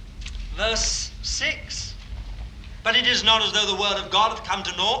 verse 6. But it is not as though the word of God hath come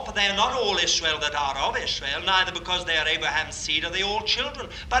to naught, for they are not all Israel that are of Israel, neither because they are Abraham's seed are they all children.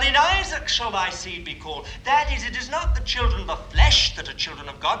 But in Isaac shall thy seed be called. That is, it is not the children of the flesh that are children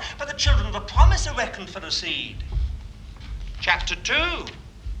of God, but the children of the promise are reckoned for a seed. Chapter 2,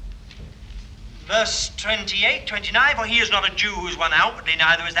 verse 28, 29, for he is not a Jew who is one outwardly,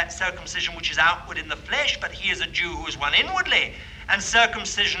 neither is that circumcision which is outward in the flesh, but he is a Jew who is one inwardly. And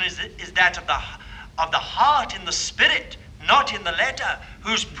circumcision is that of the heart in the spirit, not in the letter,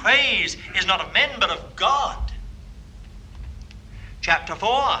 whose praise is not of men, but of God. Chapter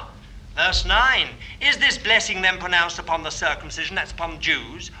 4, verse 9, is this blessing then pronounced upon the circumcision, that's upon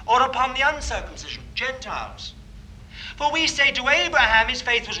Jews, or upon the uncircumcision, Gentiles? For we say to Abraham his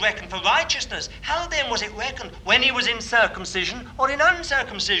faith was reckoned for righteousness. How then was it reckoned? When he was in circumcision or in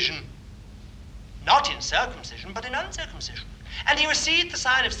uncircumcision? Not in circumcision, but in uncircumcision. And he received the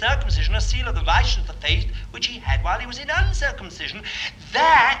sign of circumcision, a seal of the righteousness of the faith which he had while he was in uncircumcision,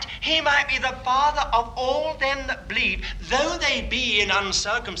 that he might be the father of all them that believe, though they be in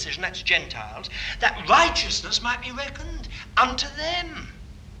uncircumcision, that's Gentiles, that righteousness might be reckoned unto them.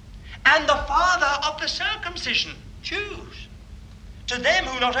 And the father of the circumcision, Jews, to them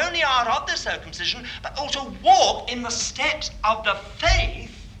who not only are of the circumcision, but also walk in the steps of the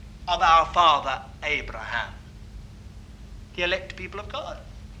faith of our father Abraham. The elect people of God.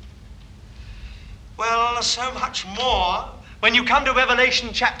 Well, so much more. When you come to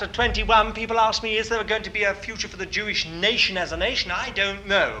Revelation chapter 21, people ask me, is there going to be a future for the Jewish nation as a nation? I don't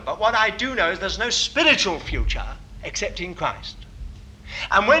know. But what I do know is there's no spiritual future except in Christ.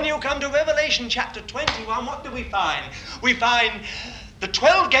 And when you come to Revelation chapter 21, what do we find? We find the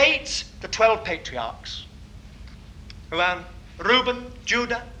 12 gates, the 12 patriarchs. Around Reuben,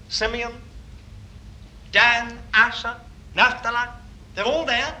 Judah, Simeon, Dan, Asher, Naphtali, they're all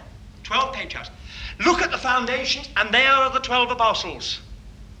there, 12 patriarchs. Look at the foundations, and there are the 12 apostles.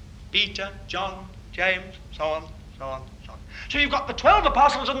 Peter, John, James, so on, so on, so on. So you've got the 12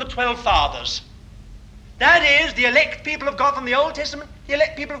 apostles and the 12 fathers. That is, the elect people of God from the Old Testament, the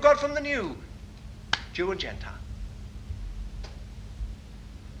elect people of God from the New, Jew and Gentile.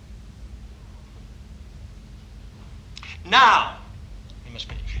 Now, we must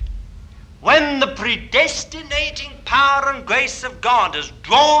finish. when the predestinating power and grace of God has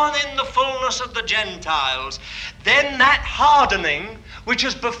drawn in the fullness of the Gentiles, then that hardening which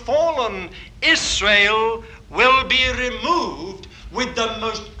has befallen Israel will be removed with the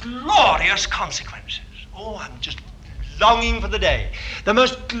most glorious consequences. Oh, I'm just longing for the day. The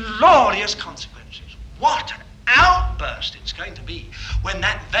most glorious consequences. What an outburst it's going to be when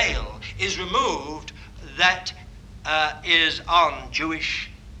that veil is removed that is on Jewish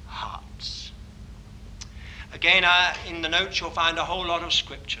hearts. Again, in the notes you'll find a whole lot of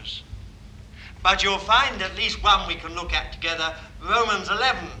scriptures. But you'll find at least one we can look at together, Romans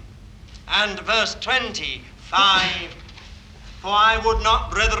 11 and verse 25. For I would not,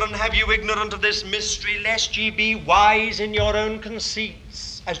 brethren, have you ignorant of this mystery, lest ye be wise in your own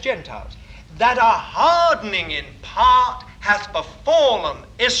conceits, as Gentiles, that a hardening in part hath befallen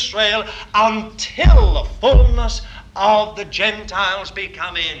Israel until the fullness of the Gentiles be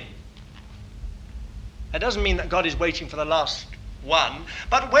come in. That doesn't mean that God is waiting for the last one,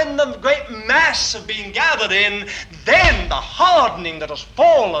 but when the great mass have been gathered in, then the hardening that has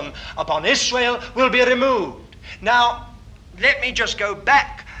fallen upon Israel will be removed. Now, let me just go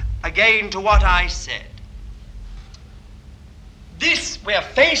back again to what I said. We are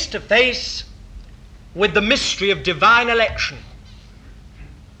face to face with the mystery of divine election.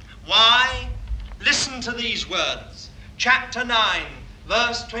 Why? Listen to these words. Chapter 9,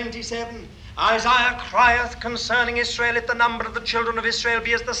 verse 27. Isaiah crieth concerning Israel, if the number of the children of Israel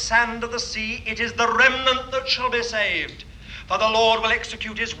be as the sand of the sea, it is the remnant that shall be saved. For the Lord will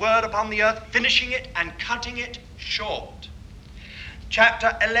execute his word upon the earth, finishing it and cutting it short.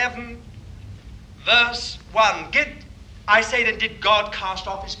 Chapter 11, verse 1. Did God cast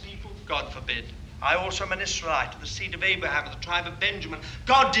off his people? God forbid. I also am an Israelite, of the seed of Abraham, of the tribe of Benjamin.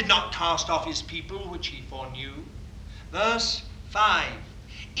 God did not cast off his people, which he foreknew. Verse 5.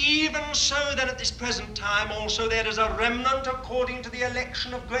 Even so then at this present time also there is a remnant according to the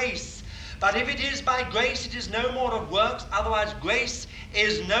election of grace. But if it is by grace, it is no more of works, otherwise grace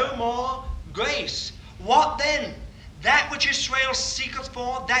is no more grace. What then? That which Israel seeketh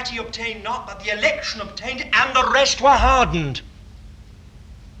for, that he obtained not, but the election obtained it, and the rest were hardened.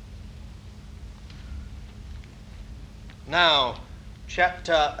 Now,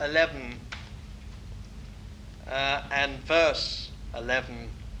 chapter 11 and verse 11.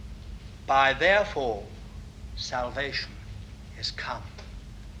 By therefore salvation is come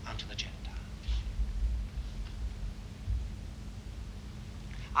unto the Gentiles.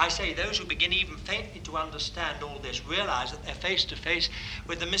 I say those who begin even faintly to understand all this realize that they're face to face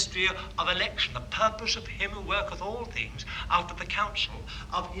with the mystery of election, the purpose of him who worketh all things after the counsel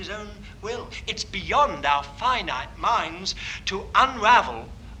of his own will. It's beyond our finite minds to unravel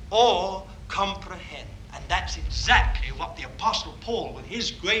or comprehend. And that's exactly what the Apostle Paul, with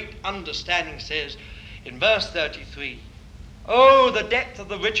his great understanding, says in verse 33. Oh, the depth of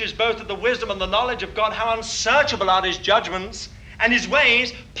the riches, both of the wisdom and the knowledge of God, how unsearchable are his judgments, and his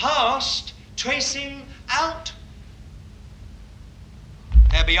ways past tracing out.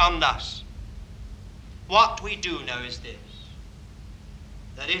 They're beyond us. What we do know is this,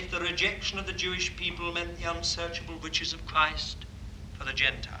 that if the rejection of the Jewish people meant the unsearchable riches of Christ for the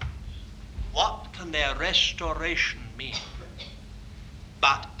Gentiles, what can their restoration mean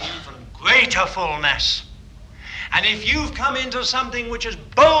but even greater fullness? And if you've come into something which has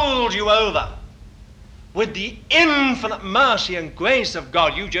bowled you over with the infinite mercy and grace of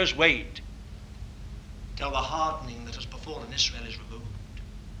God, you just wait till the hardening that has befallen Israel is removed.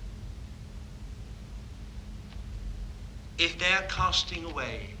 If their casting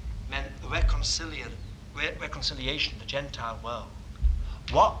away meant the reconciliation of the Gentile world,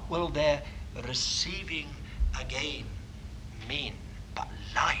 what will their receiving again mean but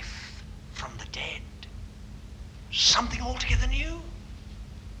life from the dead? Something altogether new.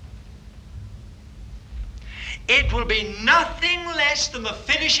 It will be nothing less than the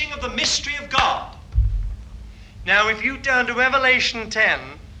finishing of the mystery of God. Now, if you turn to Revelation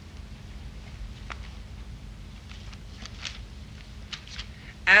 10,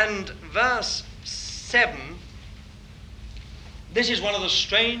 and verse 7, this is one of the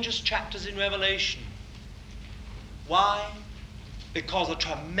strangest chapters in Revelation. Why? Because a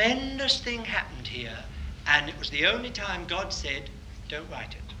tremendous thing happened here, and it was the only time God said, don't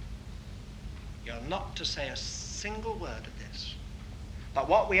write it. You're not to say a single word of this. But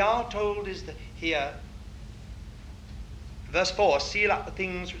what we are told is that here, verse 4, seal up the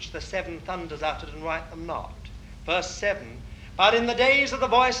things which the seven thunders uttered and write them not. Verse 7, but in the days of the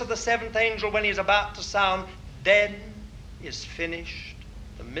voice of the seventh angel, when he is about to sound, then is finished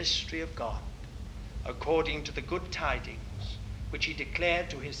the mystery of God, according to the good tidings which he declared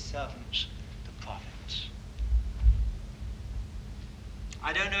to his servants, the prophets.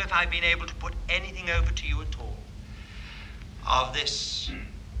 I don't know if I've been able to put anything over to you at all of this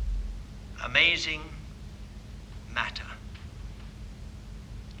amazing matter.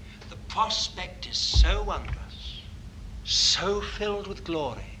 The prospect is so wondrous, so filled with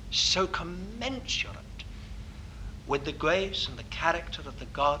glory, so commensurate with the grace and the character of the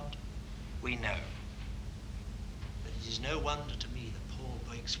God we know, that it is no wonder to me that Paul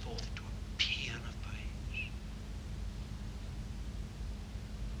breaks forth into a paean of praise.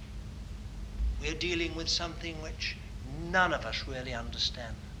 We're dealing with something which none of us really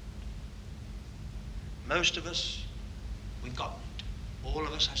understand. Most of us, all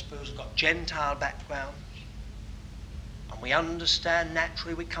of us, I suppose, have got Gentile backgrounds. And we understand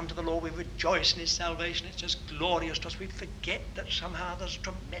naturally, we come to the Lord, we rejoice in his salvation, it's just glorious to us. We forget that somehow there's a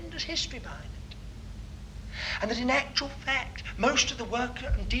tremendous history behind it. And that in actual fact, most of the work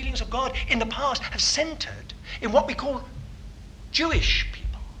and dealings of God in the past have centered in what we call Jewish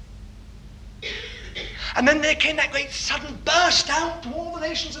people. And then there came that great sudden burst out to all the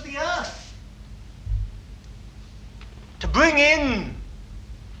nations of the earth to bring in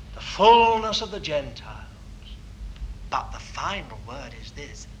the fullness of the Gentiles. But the final word is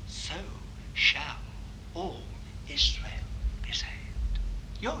this: so shall all Israel be saved.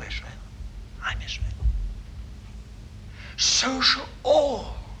 You're Israel. I'm Israel. So shall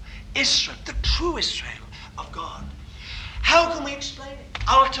all Israel, the true Israel of God. How can we explain it?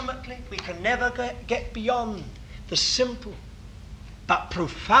 Ultimately, we can never get beyond the simple but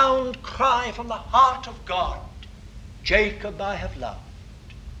profound cry from the heart of God: Jacob I have loved,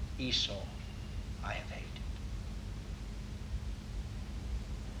 Esau I have hated.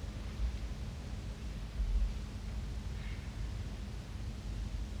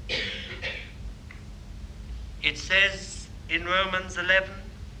 It says in Romans 11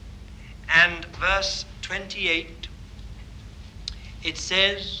 and verse 28, it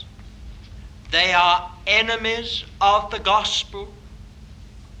says, they are enemies of the gospel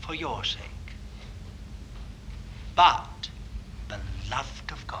for your sake, but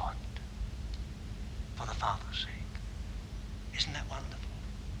beloved of God for the Father's sake. Isn't that wonderful?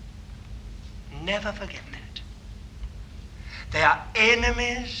 Never forget that. They are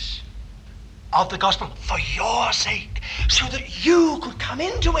enemies of the gospel for your sake, so that you could come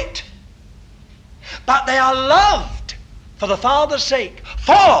into it. But they are loved for the Father's sake,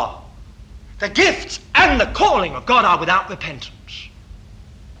 for the gifts and the calling of God are without repentance.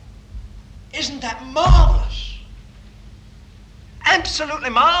 Isn't that marvelous? Absolutely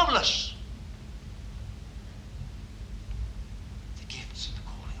marvelous. The gifts and the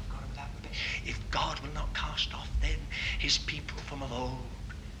calling of God are without repentance. If God will not cast off then his people from of old,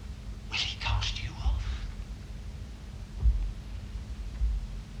 will he cast you off?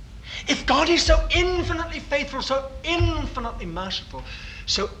 If God is so infinitely faithful, so infinitely merciful,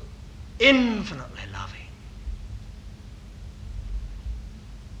 so infinitely loving,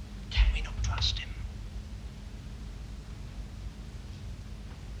 can we not trust him?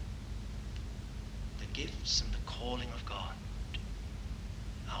 The gifts and the calling of God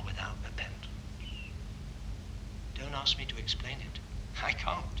are without repentance. Don't ask me to explain it. I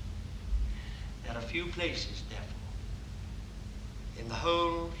can't. There are few places, therefore, in the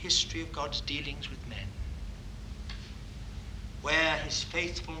whole history of God's dealings with men where his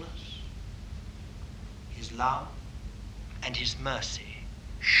faithfulness, his love, and his mercy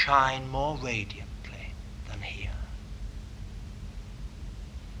shine more radiantly than here.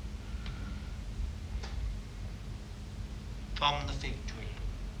 From the fig tree,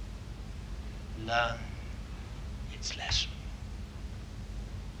 learn its lesson.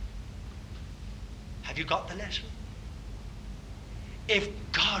 Have you got the lesson? If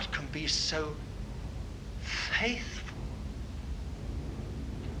God can be so faithful,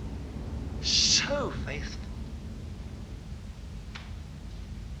 so faithful,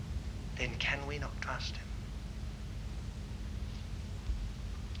 then can we not trust him?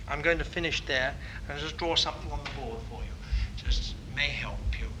 I'm going to finish there and just draw something on the board for you. Just may help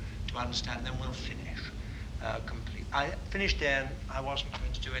you to understand, then we'll finish complete. I finished there, and I wasn't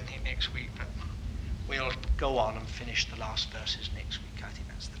going to do anything next week, but we'll go on and finish the last verses next week. I think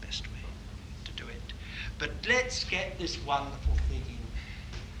that's the best way to do it. But let's get this wonderful thing in.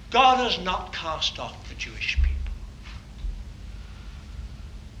 God has not cast off the Jewish people.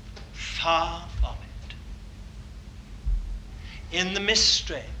 Far from it. In the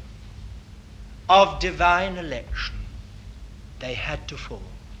mystery of divine election, they had to fall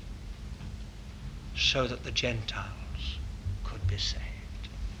so that the Gentiles could be saved.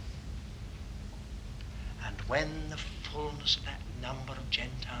 And when the fullness of that number of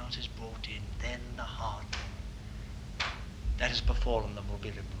Gentiles is brought in, then the hardening that has befallen them will be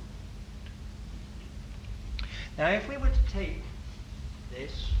removed. Now, if we were to take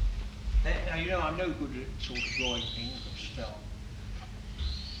this, now you know I'm no good at sort of drawing things, but still.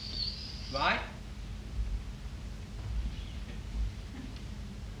 Right?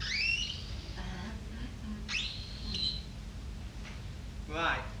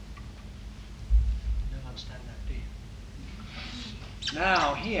 Right. You don't understand that, do you?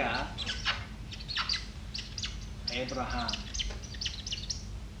 Now, here, Abraham,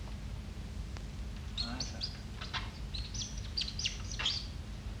 Isaac,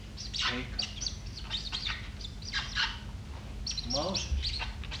 Jacob, Moses,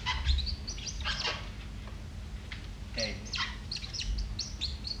 David.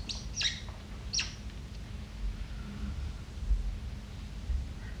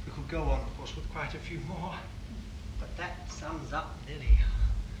 We could go on, of course, with quite a few more, but that sums up nearly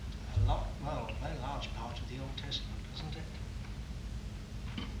a lot, well, a very large part of the Old Testament, doesn't it?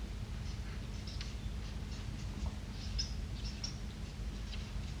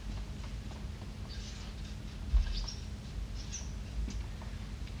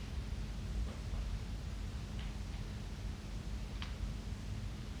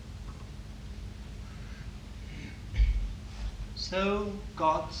 So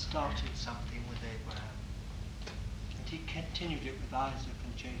God started something with Abraham, and he continued it with Isaac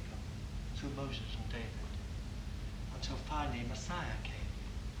and Jacob, through Moses and David, until finally Messiah came.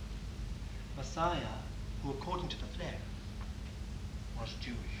 Messiah, who according to the flesh was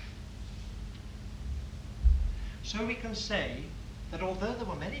Jewish. So we can say that although there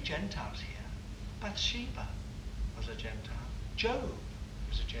were many Gentiles here, Bathsheba was a Gentile, Job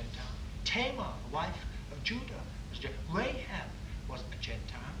was a Gentile, Tamar, the wife of Judah, was a Gentile, Rahab was a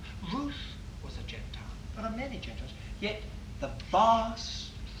Gentile, Ruth was a Gentile. There are many Gentiles, yet the vast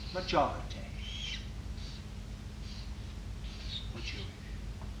majority were Jewish.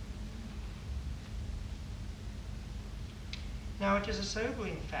 Now it is a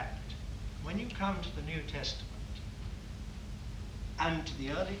sobering fact when you come to the New Testament and to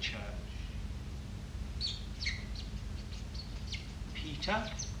the early church, Peter,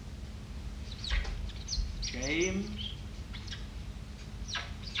 James,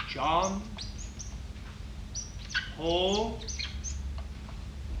 John, Paul,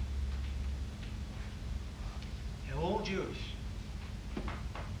 they're all Jewish.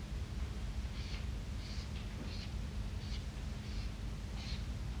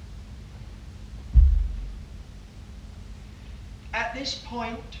 At this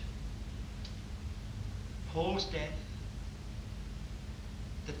point, Paul's death,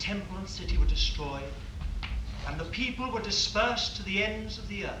 the temple and city were destroyed, and the people were dispersed to the ends of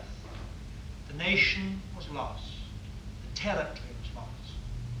the earth. The nation was lost. The territory was lost.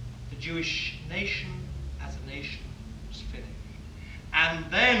 The Jewish nation as a nation was finished. And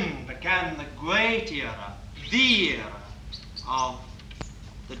then began the great era, the era of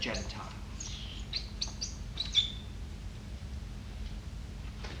the Gentiles.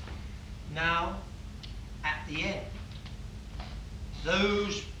 Now, at the end,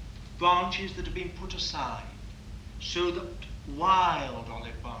 those branches that have been put aside so that wild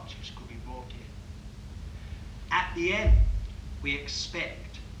olive branches could be brought in. At the end, we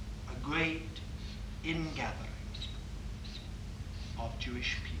expect a great ingathering of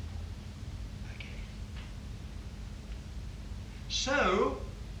Jewish people again. So,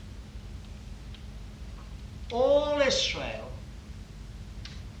 all Israel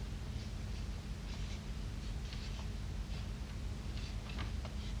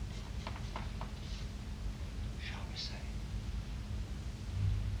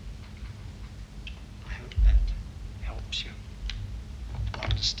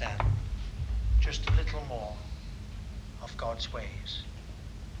understand just a little more of God's ways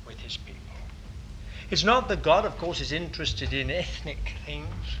with his people. It's not that God, of course, is interested in ethnic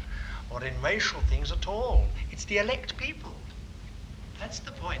things or in racial things at all. It's the elect people. That's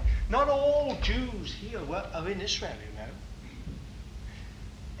the point. Not all Jews here are in Israel, you know,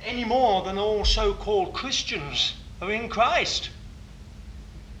 any more than all so-called Christians are in Christ.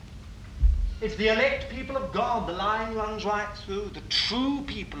 It's the elect people of God. The line runs right through. The true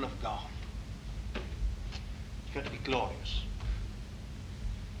people of God. It's going to be glorious.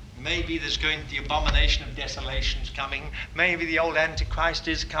 Maybe there's going to be the abomination of desolations coming. Maybe the old Antichrist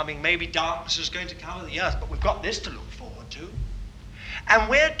is coming. Maybe darkness is going to cover the earth. But we've got this to look forward to. And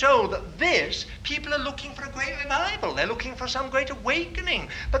we're told that this, people are looking for a great revival. They're looking for some great awakening.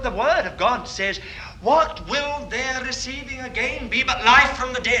 But the Word of God says, what will their receiving again be but life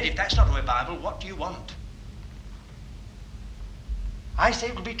from the dead? If that's not a revival, what do you want? I say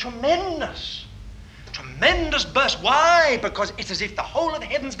it will be tremendous. Tremendous burst. Why? Because it's as if the whole of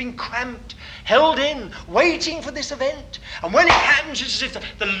heaven's been cramped, held in, waiting for this event. And when it happens, it's as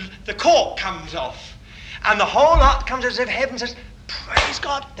if the cork comes off. And the whole lot comes as if heaven says, praise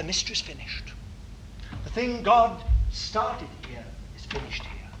God, the mystery's finished. The thing God started here is finished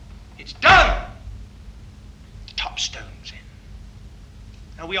here. It's done. The top stone's in.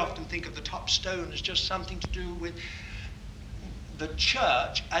 Now we often think of the top stone as just something to do with the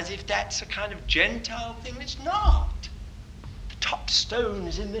church, as if that's a kind of Gentile thing. It's not. The top stone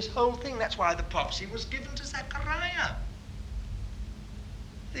is in this whole thing. That's why the prophecy was given to Zechariah.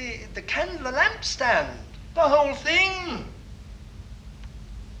 The candle, the lampstand, the whole thing.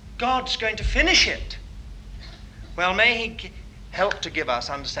 God's going to finish it. Well, may he help to give us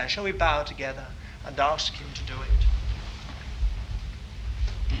understanding. Shall we bow together and ask him to do it?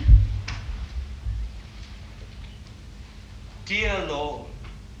 Dear Lord,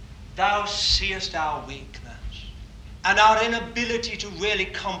 thou seest our weakness and our inability to really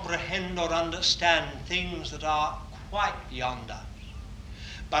comprehend or understand things that are quite beyond us.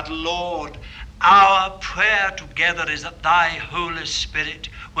 But Lord, our prayer together is that thy Holy Spirit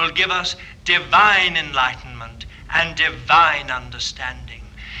will give us divine enlightenment and divine understanding.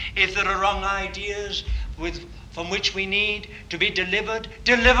 If there are wrong ideas from which we need to be delivered,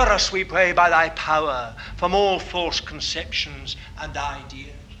 deliver us, we pray, by thy power from all false conceptions and ideas.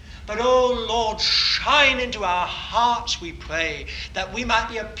 But, oh Lord, shine into our hearts, we pray, that we might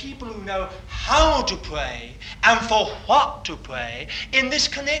be a people who know how to pray and for what to pray in this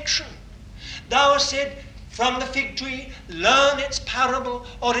connection. Thou hast said, from the fig tree, learn its parable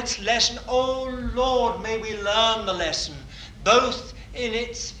or its lesson. Oh Lord, may we learn the lesson, both in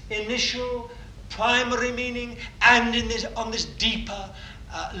its initial primary meaning and on this deeper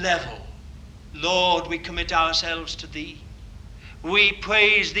level. Lord, we commit ourselves to thee. We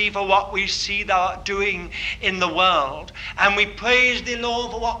praise thee for what we see thou art doing in the world. And we praise thee,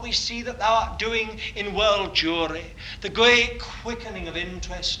 Lord, for what we see that thou art doing in world Jewry. The great quickening of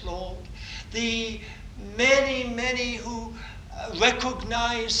interest, Lord. The many who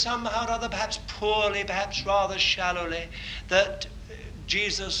recognize somehow or other, perhaps poorly, perhaps rather shallowly, that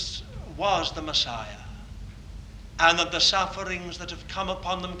Jesus was the Messiah, and that the sufferings that have come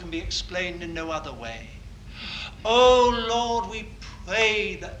upon them can be explained in no other way. Oh Lord, we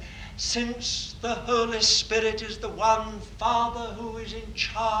pray that since the Holy Spirit is the one Father who is in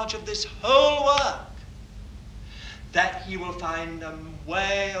charge of this whole work, that he will find a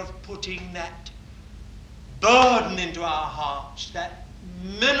way of putting that burden into our hearts, that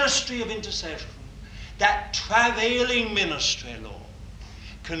ministry of intercession, that travailing ministry, Lord,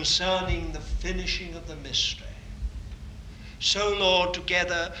 concerning the finishing of the mystery. So, Lord,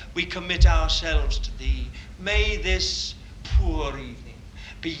 together we commit ourselves to thee. May this poor evening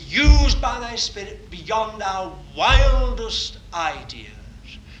be used by thy Spirit beyond our wildest ideas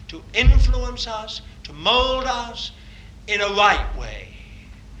to influence us, to mold us in a right way,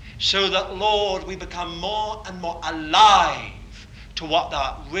 so that, Lord, we become more and more alive to what thou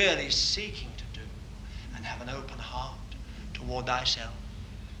art really seeking to do, and have an open heart toward thyself.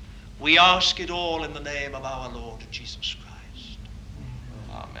 We ask it all in the name of our Lord Jesus Christ.